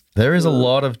tackles. There is a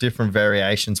lot of different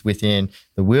variations within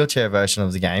the wheelchair version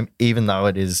of the game, even though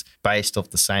it is based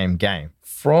off the same game.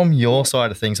 From your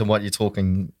side of things and what you're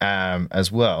talking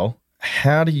as well,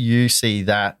 how do you see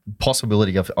that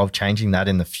possibility of changing that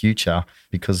in the future?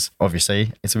 Because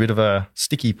obviously it's a bit of a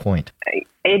sticky point.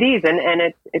 It is, and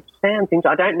it sounds things.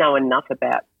 I don't know enough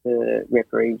about the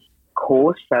referee's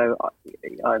course, so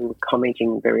I'm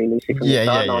commenting very loosely from the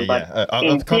sideline. But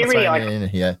in theory, no,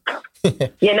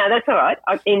 that's all right.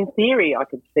 In theory, I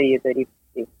could see that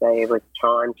if there was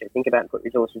time to think about and put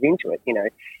resources into it,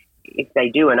 if they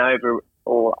do an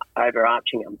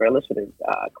overarching umbrella sort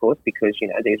of course, because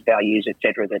there's values,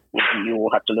 etc., that you all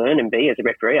have to learn and be as a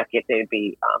referee. I guess there'd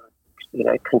be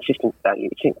consistent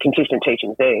values, consistent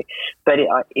teachings there. But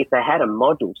if they had a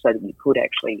module so that you could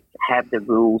actually have the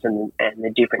rules and the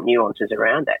different nuances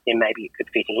around that, then maybe it could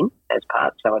fit in as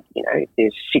part. So if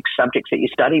there's 6 subjects that you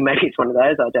study, maybe it's one of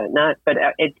those. I don't know. But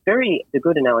it's the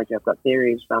good analogy I've got there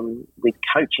is with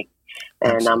coaching.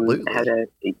 And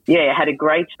had a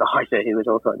great advisor who was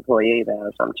also an employee of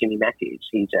ours, Timmy Matthews.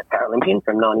 He's a Paralympian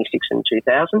from 96 and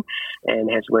 2000 and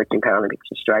has worked in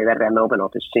Paralympics Australia out of our Melbourne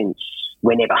office since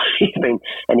whenever he's been,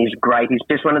 and he's great. He's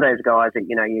just one of those guys that,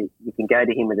 you can go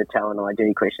to him with a talent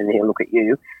ID question and he'll look at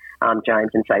you,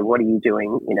 James, and say, what are you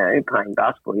doing, playing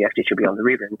basketball? You actually should be on the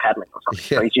river and paddling or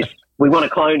something. So we want to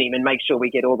clone him and make sure we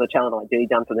get all the talent ID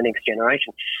done for the next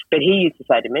generation. But he used to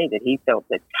say to me that he felt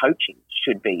that coaching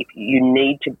should be,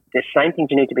 the same things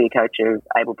you need to be a coach of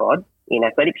able-bod. In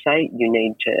athletics, say, you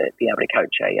need to be able to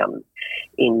coach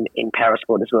in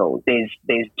parasport as well.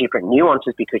 There's different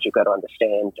nuances because you've got to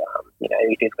understand,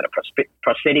 if you've got a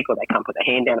prosthetic or they can't put their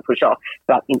hand down and push off.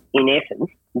 But in essence,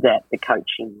 that the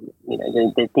coaching,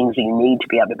 the things that you need to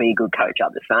be able to be a good coach are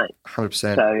the same.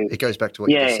 100%. So it goes back to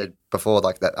what you just said before,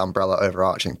 like that umbrella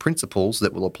overarching principles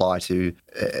that will apply to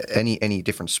any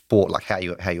different sport, like how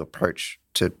you approach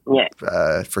to,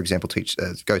 for example,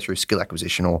 go through skill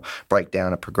acquisition or break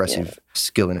down a progressive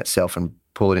skill in itself and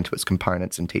pull it into its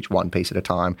components and teach one piece at a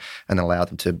time and then allow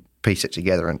them to piece it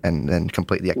together and then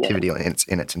complete the activity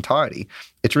in its entirety.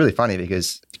 It's really funny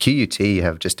because QUT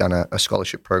have just done a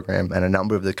scholarship program and a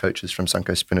number of the coaches from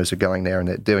Suncoast Spinners are going there and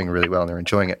they're doing really well and they're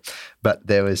enjoying it. But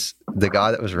there was the guy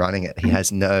that was running it, he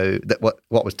has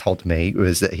what was told to me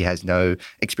was that he has no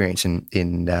experience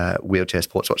in wheelchair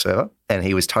sports whatsoever. And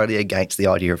he was totally against the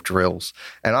idea of drills.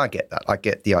 And I get that. I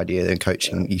get the idea that in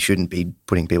coaching, you shouldn't be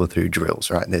putting people through drills,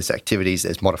 right? And there's activities,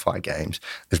 there's modified games.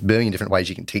 There's a million different ways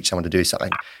you can teach someone to do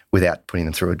something without putting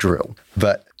them through a drill.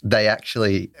 But they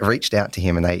actually reached out to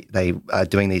him and they are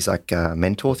doing these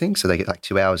mentor things. So they get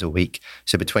 2 hours a week.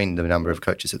 So between the number of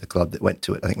coaches at the club that went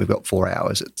to it, I think we've got 4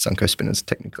 hours at Suncoast Spinners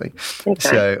technically. Okay.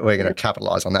 So we're going to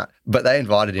capitalize on that. But they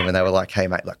invited him and they were like, hey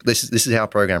mate, look, this is how our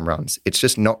program runs. It's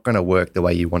just not going to work the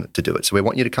way you want it to do it. So we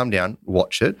want you to come down,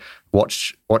 watch it,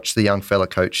 watch the young fella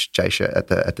coach Jasha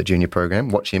at the junior program,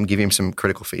 watch him, give him some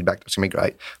critical feedback. That's going to be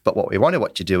great. But what we want you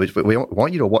to do is we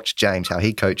want you to watch James, how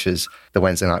he coaches the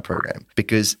Wednesday night program,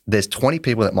 because there's 20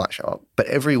 people that might show up, but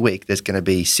every week there's going to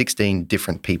be 16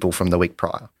 different people from the week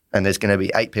prior. And there's going to be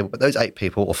 8 people, but those 8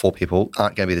 people or 4 people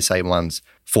aren't going to be the same ones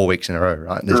 4 weeks in a row,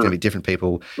 right? And there's going to be different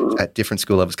people at different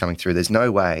school levels coming through. There's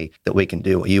no way that we can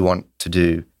do what you want to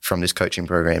do from this coaching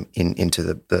program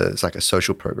into it's like a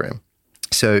social program.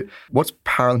 So what's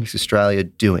Paralympics Australia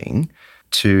doing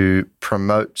to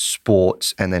promote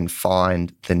sports and then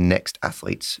find the next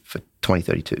athletes for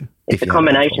 2032? It's a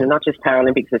combination, not just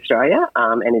Paralympics Australia,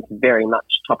 and it's very much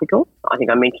topical. I think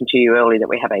I mentioned to you earlier that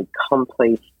we have a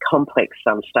complex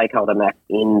stakeholder map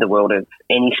in the world of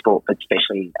any sport, but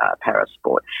especially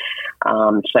parasport.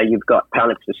 So you've got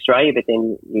Paralympics Australia, but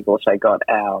then you've also got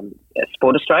our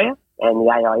Sport Australia and the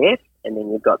AIF, and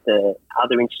then you've got the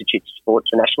other institutes of sports,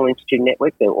 the National Institute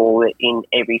Network. They're all in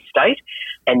every state.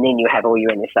 And then you have all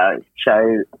your NSOs.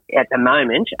 So at the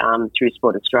moment, through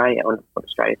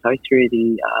through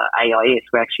the AIS,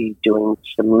 we're actually doing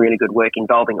some really good work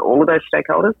involving all of those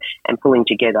stakeholders and pulling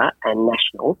together a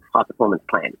national high-performance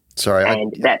plan. Sorry.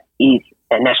 That is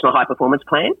National High Performance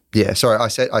Plan. Yeah, sorry, I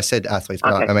said athletes,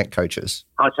 but Okay. I meant coaches.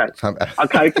 Oh, sorry.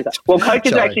 Coaches. Well,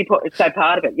 coaches are actually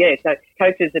part of it. Yeah, so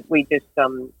coaches that we just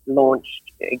launched,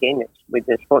 again, it's with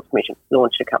the Sports Commission,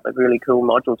 launched a couple of really cool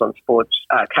modules on sports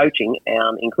coaching,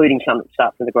 including some that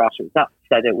start from the grassroots up,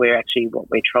 so that we're actually, what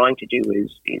we're trying to do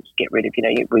is get rid of,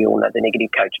 we all know the negative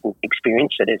coaching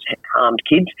experience that has harmed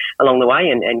kids along the way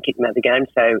and kicked them out of the game.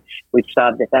 So we've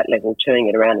started at that level, turning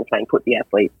it around and saying, put the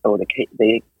athlete or the kid,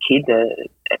 the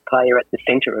player at the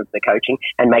centre of the coaching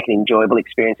and make an enjoyable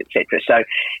experience, etc.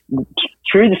 So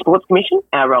through the Sports Commission,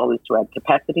 our role is to add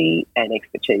capacity and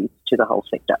expertise to the whole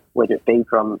sector, whether it be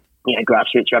from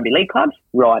grassroots rugby league clubs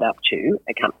right up to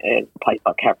a place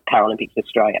like Paralympics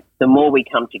Australia. The more we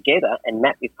come together and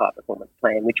map this high performance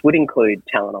plan, which would include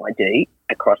talent ID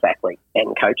across athletes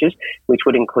and coaches, which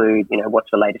would include, what's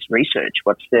the latest research,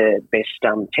 what's the best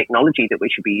technology that we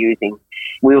should be using,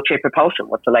 wheelchair propulsion,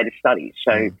 what's the latest studies.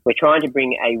 So we're trying to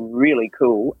bring a really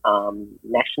cool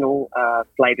national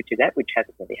flavour to that, which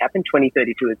hasn't really happened.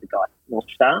 2032 is the guide North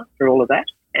Star for all of that.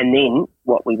 And then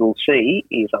what we will see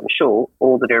is, I'm sure,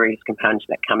 all the various components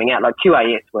of that coming out. Like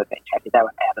QAS were fantastic. They were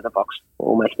out of the box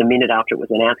almost a minute after it was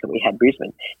announced that we had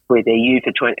Brisbane, with their U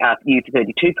for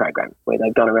 32 program, where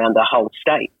they've gone around the whole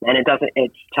state. And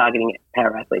it's targeting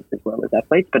para athletes as well as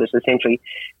athletes, but it's essentially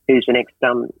who's the next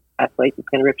athlete that's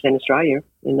going to represent Australia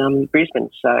in Brisbane.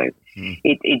 So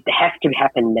it has to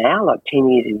happen now. Like 10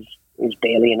 years is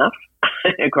barely enough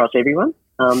across everyone.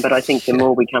 But I think the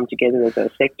more we come together as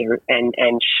a sector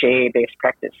and share best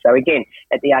practice. So again,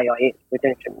 at the AIS, we're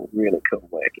doing some really cool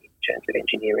work in terms of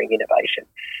engineering, innovation,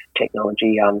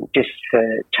 technology. Just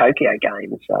for Tokyo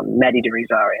Games, Maddie De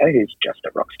Rosario, who's just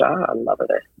a rock star, I love her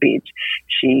to bits.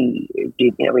 She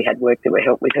did, we had work that would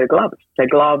help with her gloves. So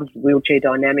gloves, wheelchair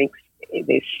dynamics.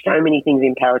 There's so many things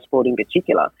in parasport in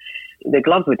particular. The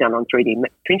gloves were done on 3D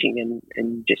printing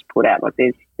and just put out. Like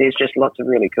there's just lots of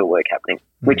really cool work happening,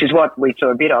 which is what we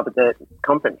saw a bit of at the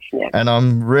conference. Yeah. And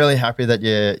I'm really happy that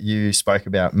you spoke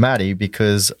about Maddie,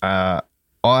 because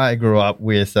I grew up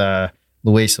with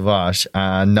Louise Savage,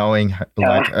 knowing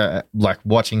her, like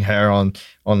watching her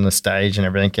on the stage and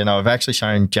everything. And I've actually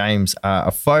shown James a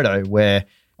photo where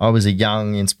I was a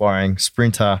young, inspiring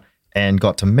sprinter and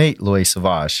got to meet Louise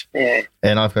Savage. Yeah.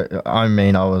 And I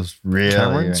was really...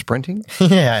 Cameron sprinting?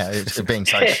 Yeah, it's being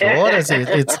so short.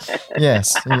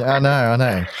 Yes, I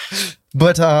know.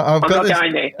 But I've got this.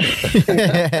 Going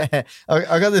there.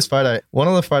 I got this photo. One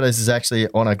of the photos is actually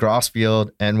on a grass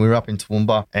field, and we were up in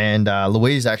Toowoomba, and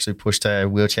Louise actually pushed her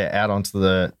wheelchair out onto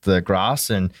the grass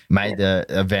and made the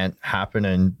event happen,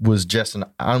 and was just an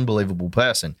unbelievable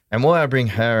person. And why I bring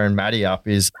her and Maddie up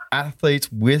is athletes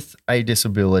with a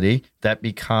disability that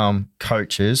become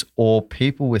coaches, or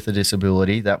people with a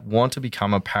disability that want to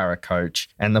become a para coach,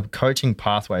 and the coaching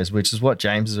pathways, which is what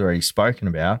James has already spoken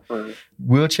about.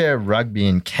 Wheelchair rugby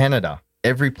in Canada,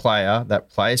 every player that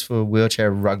plays for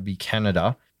Wheelchair Rugby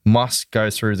Canada must go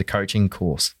through the coaching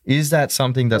course. Is that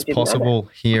something that's possible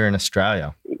here in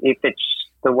Australia? If it's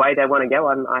the way they want to go,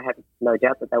 I have no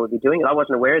doubt that they would be doing it. I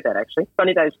wasn't aware of that, actually.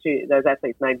 Funny, those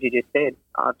athletes' names you just said.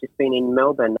 I've just been in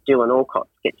Melbourne. Dylan Alcott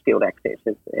gets field access,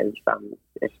 has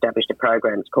established a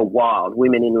program. It's called WILD,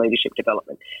 Women in Leadership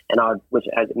Development. And I was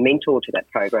as a mentor to that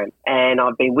program. And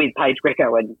I've been with Paige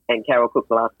Greco and Carol Cook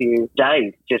the last few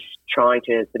days, just trying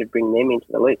to sort of bring them into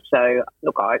the loop. So,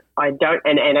 look, I don't...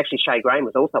 And actually, Shay Graham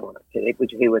was also on it,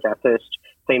 who was our first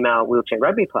female wheelchair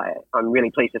rugby player. I'm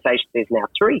really pleased to say there's now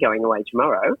 3 going away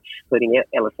tomorrow, including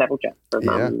Ella Savilja from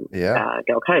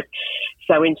Gold Coast.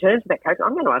 So in terms of that coach,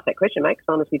 I'm going to ask that question, mate, because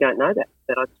I honestly don't know that.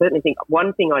 But I certainly think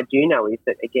one thing I do know is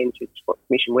that, again, through the Sports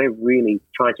Commission, we're really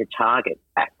trying to target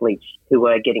athletes who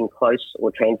are getting close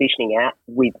or transitioning out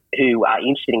who are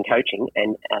interested in coaching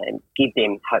and give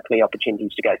them, hopefully,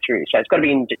 opportunities to go through. So it's got to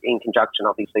be in conjunction,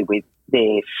 obviously, with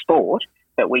their sport.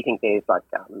 But we think there's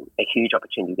a huge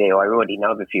opportunity there. I already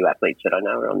know of a few athletes that I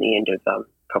know are on the end of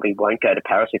probably won't go to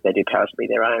Paris. If they do, Paris will be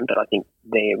their own. But I think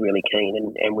they're really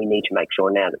keen, and we need to make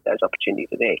sure now that those opportunities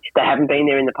are there. They haven't been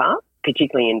there in the past,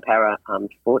 particularly in para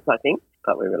sports, I think,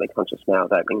 but we're really conscious now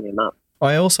of opening them up.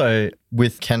 I also,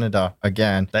 with Canada,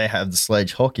 again, they have the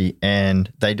sledge hockey,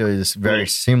 and they do this very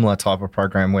similar type of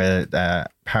program where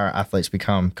para athletes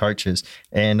become coaches.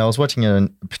 And I was watching a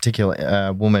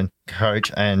particular woman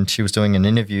coach, and she was doing an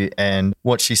interview, and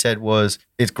what she said was,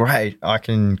 it's great, I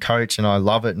can coach and I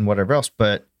love it and whatever else,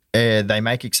 but they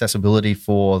make accessibility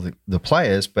for the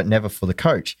players, but never for the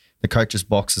coach. the coach's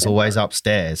box is always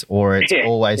upstairs, or it's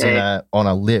always on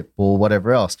a lip or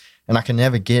whatever else. And I can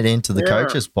never get into the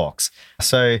coach's box.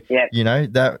 So,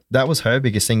 that was her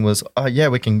biggest thing was,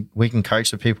 we can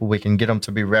coach the people. We can get them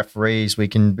to be referees. We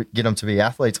can get them to be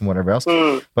athletes and whatever else.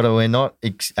 But we're not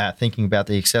thinking about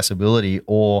the accessibility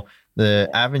or the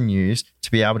avenues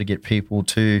to be able to get people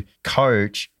to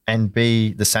coach and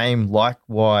be the same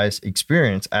likewise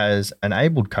experience as an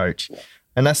abled coach.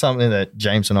 And that's something that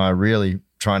James and I are really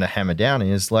trying to hammer down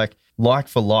is like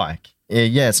for like.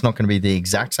 Yeah, it's not going to be the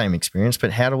exact same experience,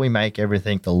 but how do we make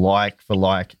everything the like for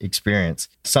like experience?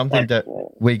 Something that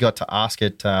we got to ask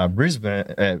at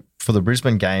Brisbane for the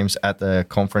Brisbane Games at the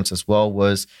conference as well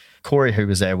was Corey, who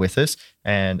was there with us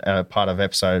and part of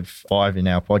episode 5 in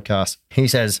our podcast. He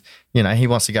says, he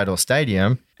wants to go to a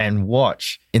stadium and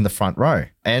watch in the front row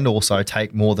and also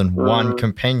take more than one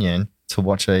companion to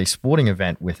watch a sporting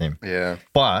event with him. Yeah.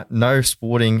 But no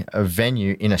sporting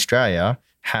venue in Australia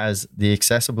has the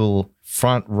accessible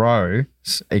front row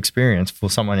experience for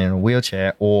someone in a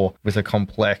wheelchair or with a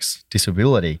complex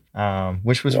disability,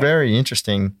 which was very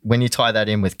interesting when you tie that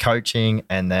in with coaching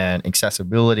and then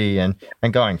accessibility and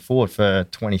going forward for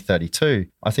 2032.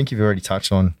 I think you've already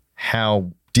touched on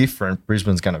how different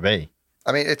Brisbane's going to be.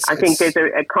 I mean, I think there's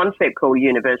a concept called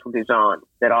universal design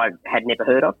that I had never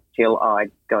heard of till I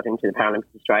got into the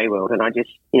Paralympics Australia world. And I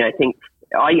just, think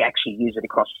I actually use it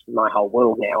across my whole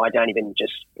world now. I don't even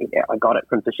I got it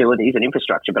from facilities and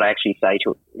infrastructure, but I actually say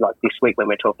to, like this week when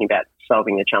we're talking about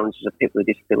solving the challenges of people with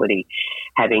disability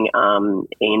having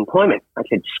employment, I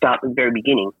said start at the very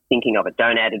beginning, thinking of it.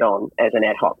 Don't add it on as an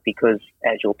ad hoc because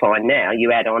as you'll find now,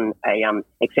 you add on a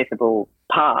accessible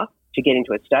path to get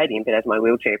into a stadium, but as my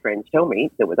wheelchair friends tell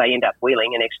me, that they end up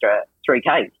wheeling an extra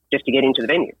 3Ks just to get into the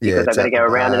venue because they've got to go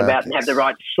around and about and have the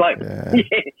right slope. Yeah.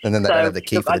 And then they don't have the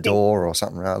key for the door or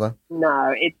something rather.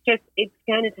 No, it's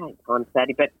going to take time,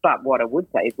 Sadie. But what I would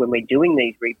say is when we're doing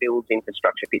these rebuilds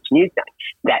infrastructure pitch news day,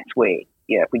 that's where,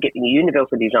 if we get the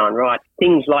universal design right,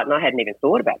 things like, and I hadn't even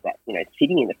thought about that,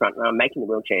 sitting in the front row, making the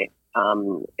wheelchair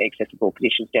accessible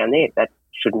positions down there, that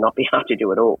should not be hard to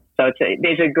do at all. So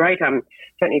there's a great,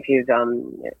 certainly if you've,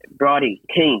 Bridie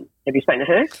Keane, have you spoken to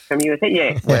her from USA?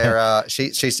 Yeah. Where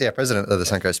she's our president of the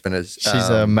Suncoast Spinners. She's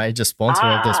a major sponsor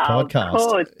of this podcast. Of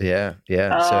course. Yeah.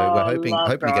 So we're hoping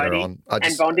to get her on.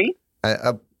 And Bondi?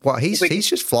 Well, he's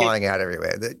just flying out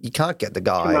everywhere. You can't get the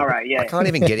guy. Tomorrow, yeah. I can't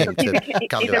even get him to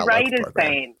come to our local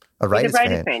program. A Raiders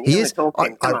fan. He is.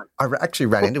 I actually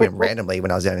ran into him randomly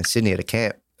when I was down in Sydney at a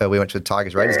camp. We went to the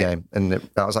Tigers-Raiders game, and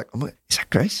I was like, is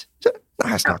that Chris? No,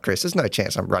 that's not Chris. There's no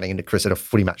chance I'm running into Chris at a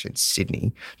footy match in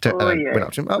Sydney. I went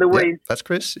up to him. Yeah, that's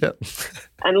Chris. Yeah.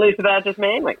 And Luther just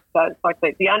Manly. So it's like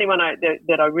the only one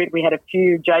that I read, we had a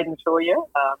few Jaden Sawyer,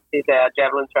 is our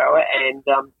javelin thrower, and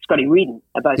Scotty Reardon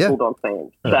are both Bulldogs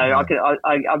fans. So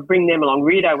I bring them along.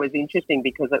 Rito was interesting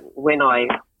because when I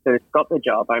first got the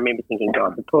job, I remember thinking,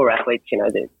 God, the poor athletes,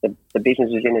 the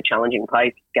business is in a challenging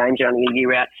place. Games are only a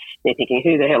year out. They're thinking,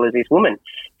 who the hell is this woman?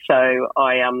 So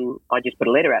I just put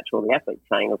a letter out to all the athletes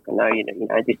saying, look, I know,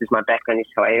 this is my background, this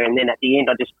is how I am. And then at the end,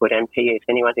 I just put P.S.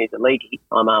 anyone who's a leaguey,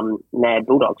 I'm mad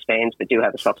Bulldogs fans, but do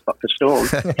have a soft spot for Storm.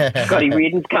 Scotty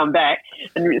Reardon's come back,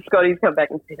 and Scotty's come back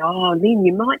and said, oh, Lynne,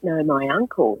 you might know my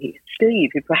uncle here,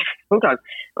 Steve, who plays for the Bulldogs.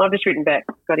 And I've just written back,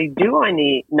 Scotty, do I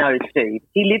know Steve?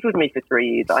 He lived with me for 3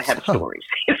 years. I have stories.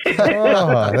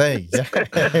 There you go.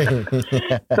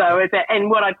 So and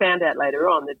what I found out later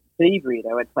on, that Steve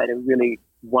Rito had played a really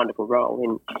wonderful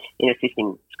role in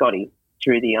assisting Scotty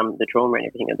through the trauma and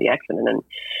everything of the accident. And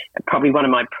probably one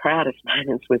of my proudest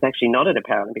moments was actually not at a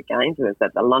Paralympic Games. It was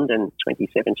at the London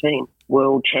 2017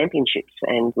 World Championships.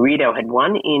 And Rito had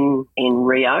won in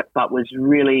Rio, but was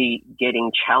really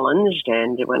getting challenged.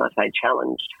 And when I say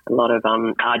challenged, a lot of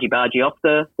argy-bargy off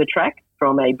the track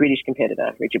from a British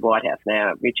competitor, Richard Whitehouse.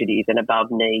 Now, Richard is an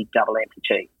above-knee double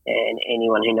amputee. And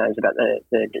anyone who knows about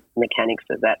the mechanics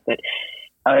of that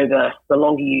over the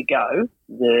longer you go,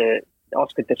 the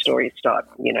Oscar Pistorius type,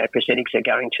 prosthetics are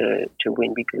going to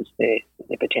win because they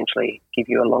potentially give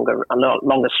you a longer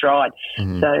stride.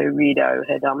 Mm-hmm. So Rito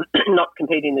had not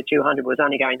competed in the 200, was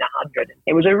only going the 100.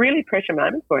 It was a really pressure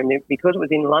moment for him because it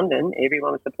was in London.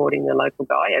 Everyone was supporting the local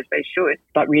guy as they should,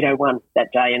 but Rito won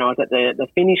that day, and I was at the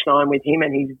finish line with him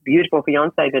and his beautiful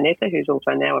fiancée Vanessa, who's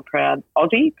also now a proud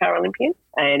Aussie Paralympian.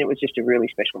 And it was just a really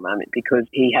special moment because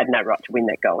he had no right to win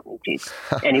that gold, and he did.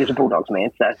 And he was a Bulldogs man,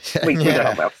 so we got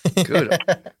on well.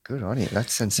 Good on you.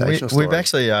 That's sensational story. We've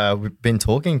actually been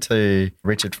talking to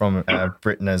Richard from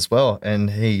Britain as well, and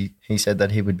he said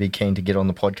that he would be keen to get on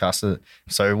the podcast.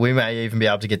 So we may even be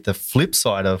able to get the flip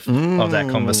side of that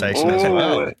conversation as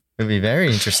well. It'll be very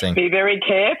interesting. Be very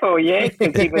careful, yes,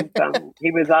 because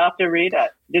he was after Rita.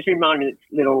 Just remind me, this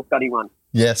little buddy one.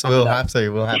 Yes, we'll have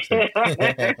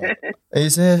to.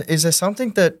 Is there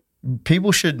something that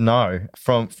people should know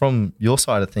from your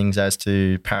side of things as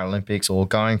to Paralympics or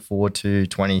going forward to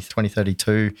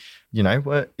 2032? You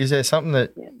know, is there something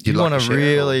that you want to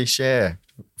really share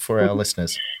for our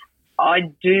listeners? I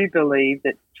do believe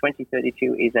that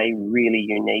 2032 is a really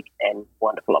unique and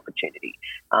wonderful opportunity.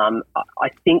 I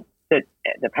think that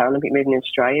the Paralympic movement in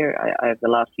Australia over the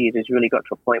last few years has really got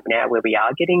to a point now where we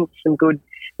are getting some good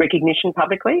recognition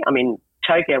publicly. I mean,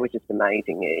 Tokyo was just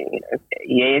amazing. You know,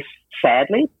 yes,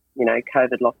 sadly, you know,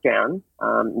 COVID lockdown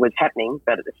was happening,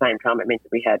 but at the same time, it meant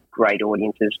that we had great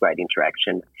audiences, great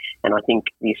interaction, and I think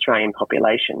the Australian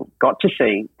population got to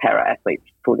see para-athletes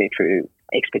for their true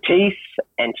expertise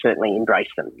and certainly embrace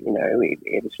them. You know,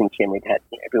 ever since then, we've had,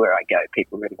 you know, everywhere I go,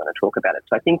 people really want to talk about it.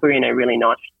 So I think we're in a really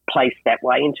nice place that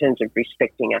way in terms of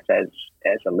respecting us as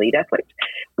elite athletes.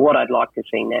 What I'd like to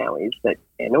see now is that,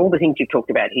 and all the things you've talked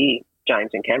about here,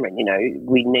 James and Cameron, you know,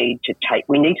 we need to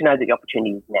know that the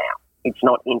opportunity is now. It's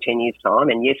not in 10 years' time.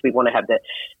 And yes, we want to have the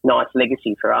nice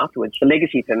legacy for afterwards. The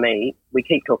legacy for me, we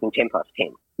keep talking 10 plus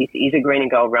 10. This is a green and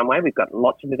gold runway. We've got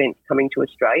lots of events coming to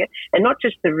Australia, and not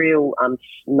just the real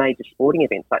major sporting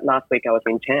events. Like last week I was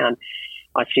in town.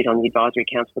 I sit on the Advisory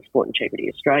Council for Sport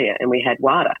Integrity Australia, and we had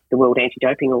WADA, the World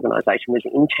Anti-Doping Organisation, was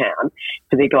in town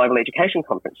for their Global Education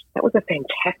Conference. That was a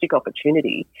fantastic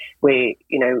opportunity where,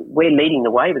 you know, we're leading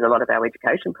the way with a lot of our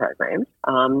education programs,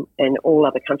 and all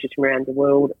other countries from around the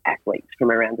world, athletes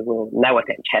from around the world. And they were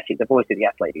fantastic. The voice of the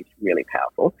athlete is really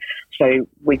powerful. So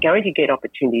we're going to get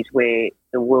opportunities where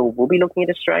the world will be looking at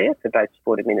Australia for both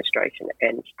sport administration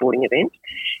and sporting events,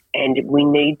 and we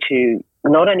need to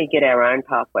not only get our own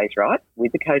pathways right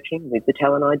with the coaching, with the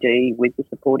talent ID, with the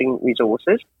supporting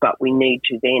resources, but we need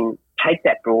to then take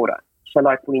that broader. So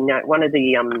like we know, one of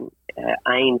the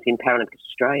aims in Paralympics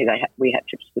Australia, we had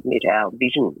to submit our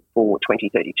vision for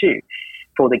 2032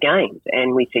 for the Games.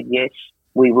 And we said, yes,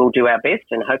 we will do our best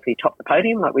and hopefully top the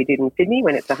podium like we did in Sydney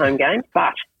when it's a home game.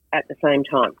 But at the same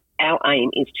time, our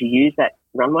aim is to use that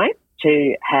runway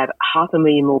to have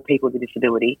 500,000 more people with a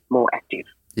disability more active.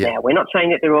 Yeah. Now, we're not saying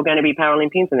that they're all going to be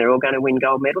Paralympians and they're all going to win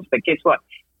gold medals, but guess what?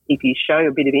 If you show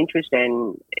a bit of interest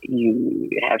and you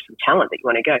have some talent that you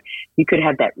want to go, you could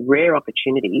have that rare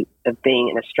opportunity of being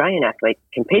an Australian athlete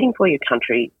competing for your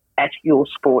country at your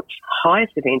sport's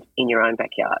highest event in your own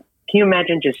backyard. Can you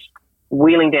imagine just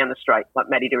wheeling down the straight like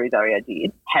Maddie de Rosario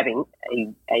did, having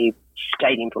a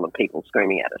stadium full of people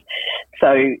screaming at us?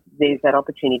 So there's that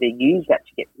opportunity to use that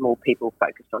to get more people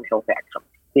focused on health outcomes.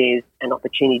 There's an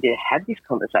opportunity to have this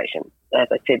conversation. As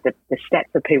I said, the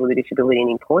stats of people with disability in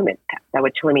employment, they were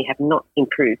telling me, have not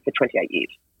improved for 28 years.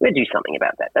 We'll do something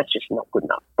about that. That's just not good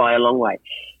enough by a long way.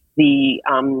 The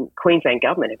Queensland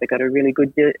government have got a really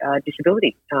good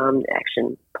disability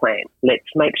action plan. Let's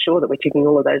make sure that we're ticking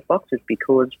all of those boxes,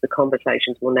 because the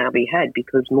conversations will now be had,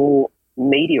 because more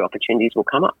media opportunities will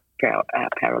come up for our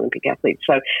Paralympic athletes.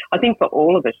 So I think for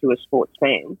all of us who are sports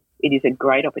fans, it is a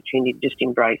great opportunity to just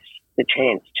embrace the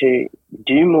chance to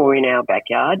do more in our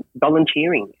backyard.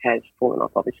 Volunteering has fallen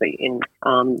off, obviously, in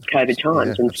COVID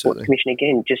times, and the Sports Commission,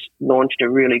 again, just launched a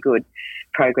really good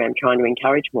program trying to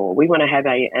encourage more. We want to have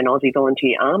an Aussie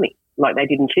volunteer army like they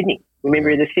did in Sydney.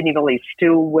 Remember, the Sydney Volleys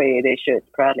still wear their shirts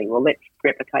proudly. Well, let's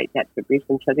replicate that for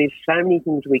Brisbane. So there's so many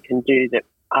things we can do that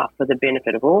are for the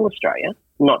benefit of all Australia,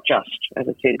 not just, as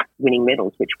I said, winning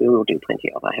medals, which we will do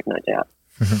plenty of, I have no doubt.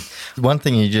 One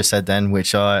thing you just said then,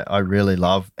 which I really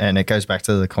love, and it goes back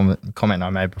to the comment I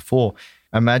made before.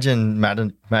 Imagine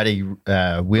Maddie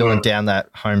wheeling down that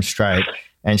home straight,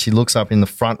 and she looks up in the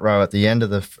front row at the end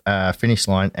of the finish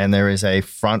line, and there is a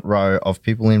front row of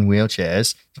people in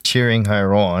wheelchairs cheering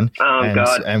her on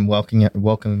and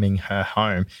welcoming her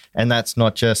home. And that's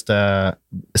not just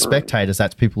spectators,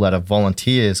 that's people that are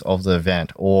volunteers of the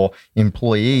event or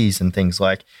employees and things.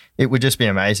 Like, it would just be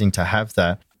amazing to have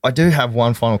that. I do have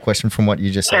one final question from what you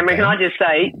just said. Cameron, can I just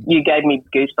say, you gave me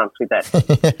goosebumps with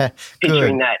that,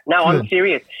 picturing that. No, I'm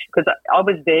serious, because I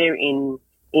was there in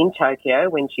Tokyo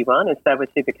when she won, and so was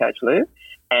Supercoach Lou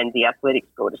and the athletics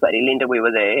coordinator lady Linda. We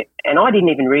were there, and I didn't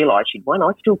even realise she'd won.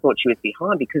 I still thought she was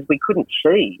behind because we couldn't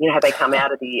see, how they come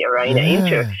out of the arena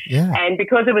into. Yeah. And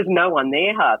because there was no one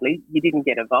there hardly, you didn't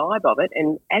get a vibe of it.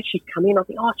 And as she'd come in, I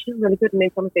think, oh, she's really good. And then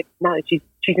someone said, no, she's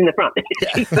in the front.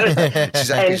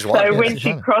 And so when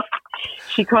she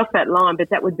crossed that line, but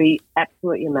that would be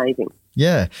absolutely amazing.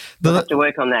 Yeah. We'll have to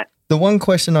work on that. The one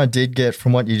question I did get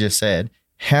from what you just said,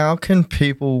 how can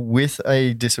people with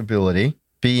a disability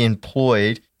be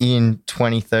employed in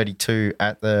 2032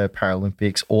 at the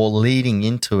Paralympics or leading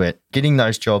into it, getting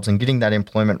those jobs and getting that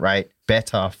employment rate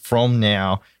better from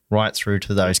now right through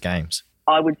to those games?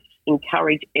 I would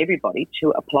encourage everybody to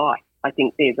apply. I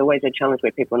think there's always a challenge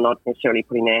where people are not necessarily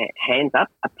putting their hands up.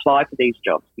 Apply for these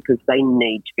jobs because they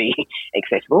need to be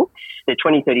accessible. The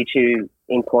 2032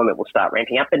 employment will start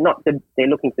ramping up, but they're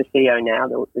looking for CEO now,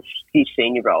 the few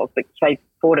senior roles, but say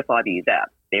 4 to 5 years out,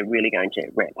 they're really going to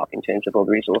ramp up in terms of all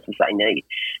the resources they need.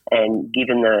 And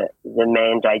given the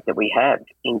mandate that we have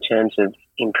in terms of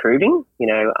improving,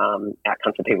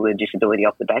 outcomes for people with a disability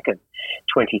off the back of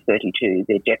 2032,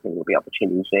 there definitely will be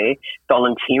opportunities there.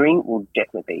 Volunteering will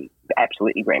definitely be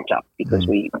absolutely ramped up because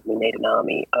we need an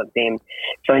army of them.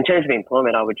 So in terms of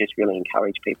employment, I would just really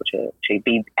encourage people to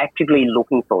be actively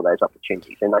looking for those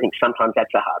opportunities. And I think sometimes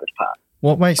that's the hardest part.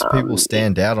 What makes people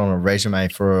stand out on a resume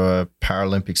for a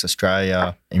Paralympics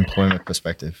Australia employment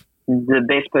perspective? The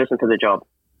best person for the job.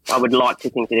 I would like to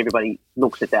think that everybody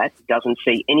looks at that, doesn't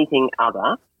see anything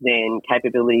other than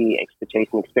capability, expertise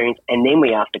and experience. And then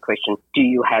we ask the question, do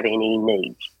you have any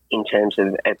needs in terms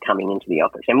of coming into the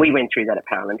office? And we went through that at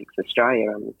Paralympics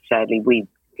Australia. Sadly,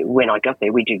 when I got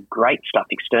there, we did great stuff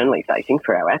externally facing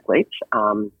for our athletes.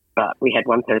 But we had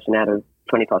one person out of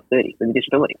 25, 30 with a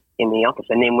disability in the office.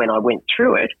 And then when I went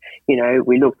through it,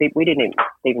 we looked, we didn't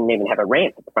even have a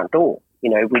ramp at the front door.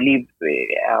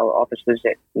 Our office was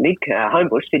at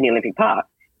Homebush, Sydney Olympic Park.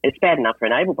 It's bad enough for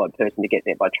an able-bodied person to get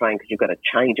there by train because you've got to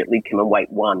change at Lidcombe and wait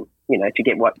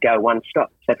to go one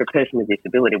stop. So for a person with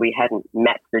disability, we hadn't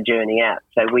mapped the journey out.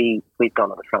 So we've gone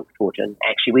on the front foot, and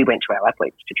actually we went to our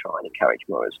athletes to try and encourage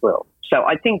more as well. So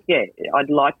I think, I'd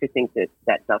like to think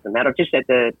that doesn't matter. Just at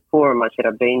the forum I said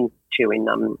I've been to in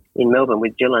Melbourne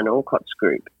with Gillian Alcott's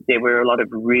group, there were a lot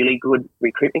of really good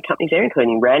recruitment companies there,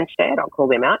 including Randstad, I'll call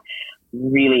them out,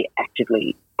 really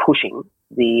actively pushing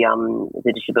the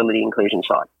disability inclusion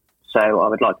side. So I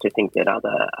would like to think that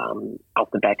other,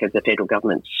 off the back of the federal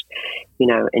government's,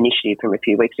 initiative from a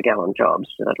few weeks ago on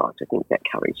jobs, that I'd like to think that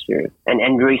carries through.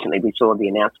 And recently we saw the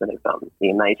announcement of the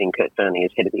amazing Kurt Burnley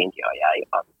as head of the NDIA.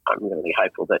 I'm really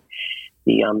hopeful that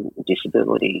the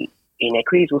disability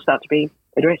inequities will start to be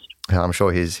addressed. I'm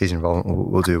sure his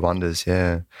involvement will do wonders,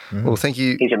 yeah. Well, thank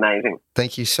you. He's amazing.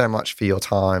 Thank you so much for your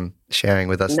time sharing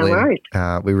with us, No Lynne. worries.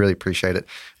 We really appreciate it.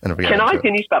 Can I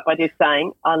finish up by just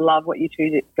saying I love what you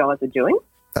two guys are doing?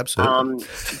 Absolutely.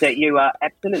 That you are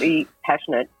absolutely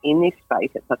passionate in this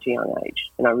space at such a young age.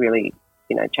 And I really,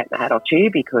 chat my hat off to you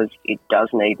because it does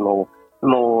need more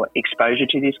exposure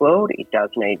to this world. It does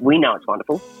need, we know it's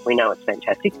wonderful, we know it's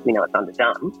fantastic, we know it's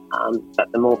underdone,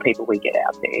 but the more people we get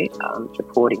out there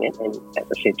supporting it, and as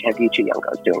I said, to have you two young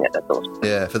guys doing it, that's awesome.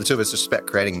 Yeah, for the two of us, just about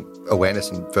creating awareness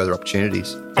and further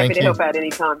opportunities. Happy to help out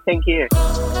anytime. Thank you.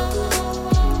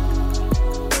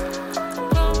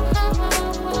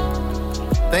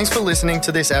 Thanks for listening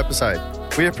to this episode.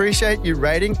 We appreciate you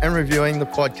rating and reviewing the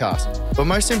podcast, but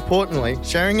most importantly,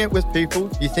 sharing it with people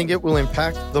you think it will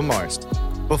impact the most.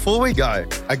 Before we go,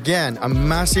 again, a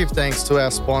massive thanks to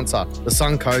our sponsor, the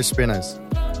Sunco Spinners.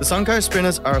 The Sunco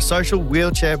Spinners are a social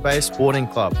wheelchair-based sporting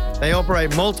club. They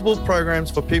operate multiple programs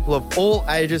for people of all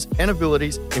ages and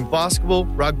abilities in basketball,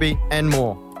 rugby, and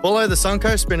more. Follow the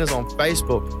Sunco Spinners on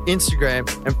Facebook, Instagram,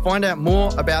 and find out more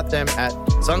about them at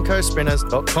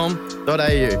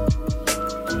suncospinners.com.au.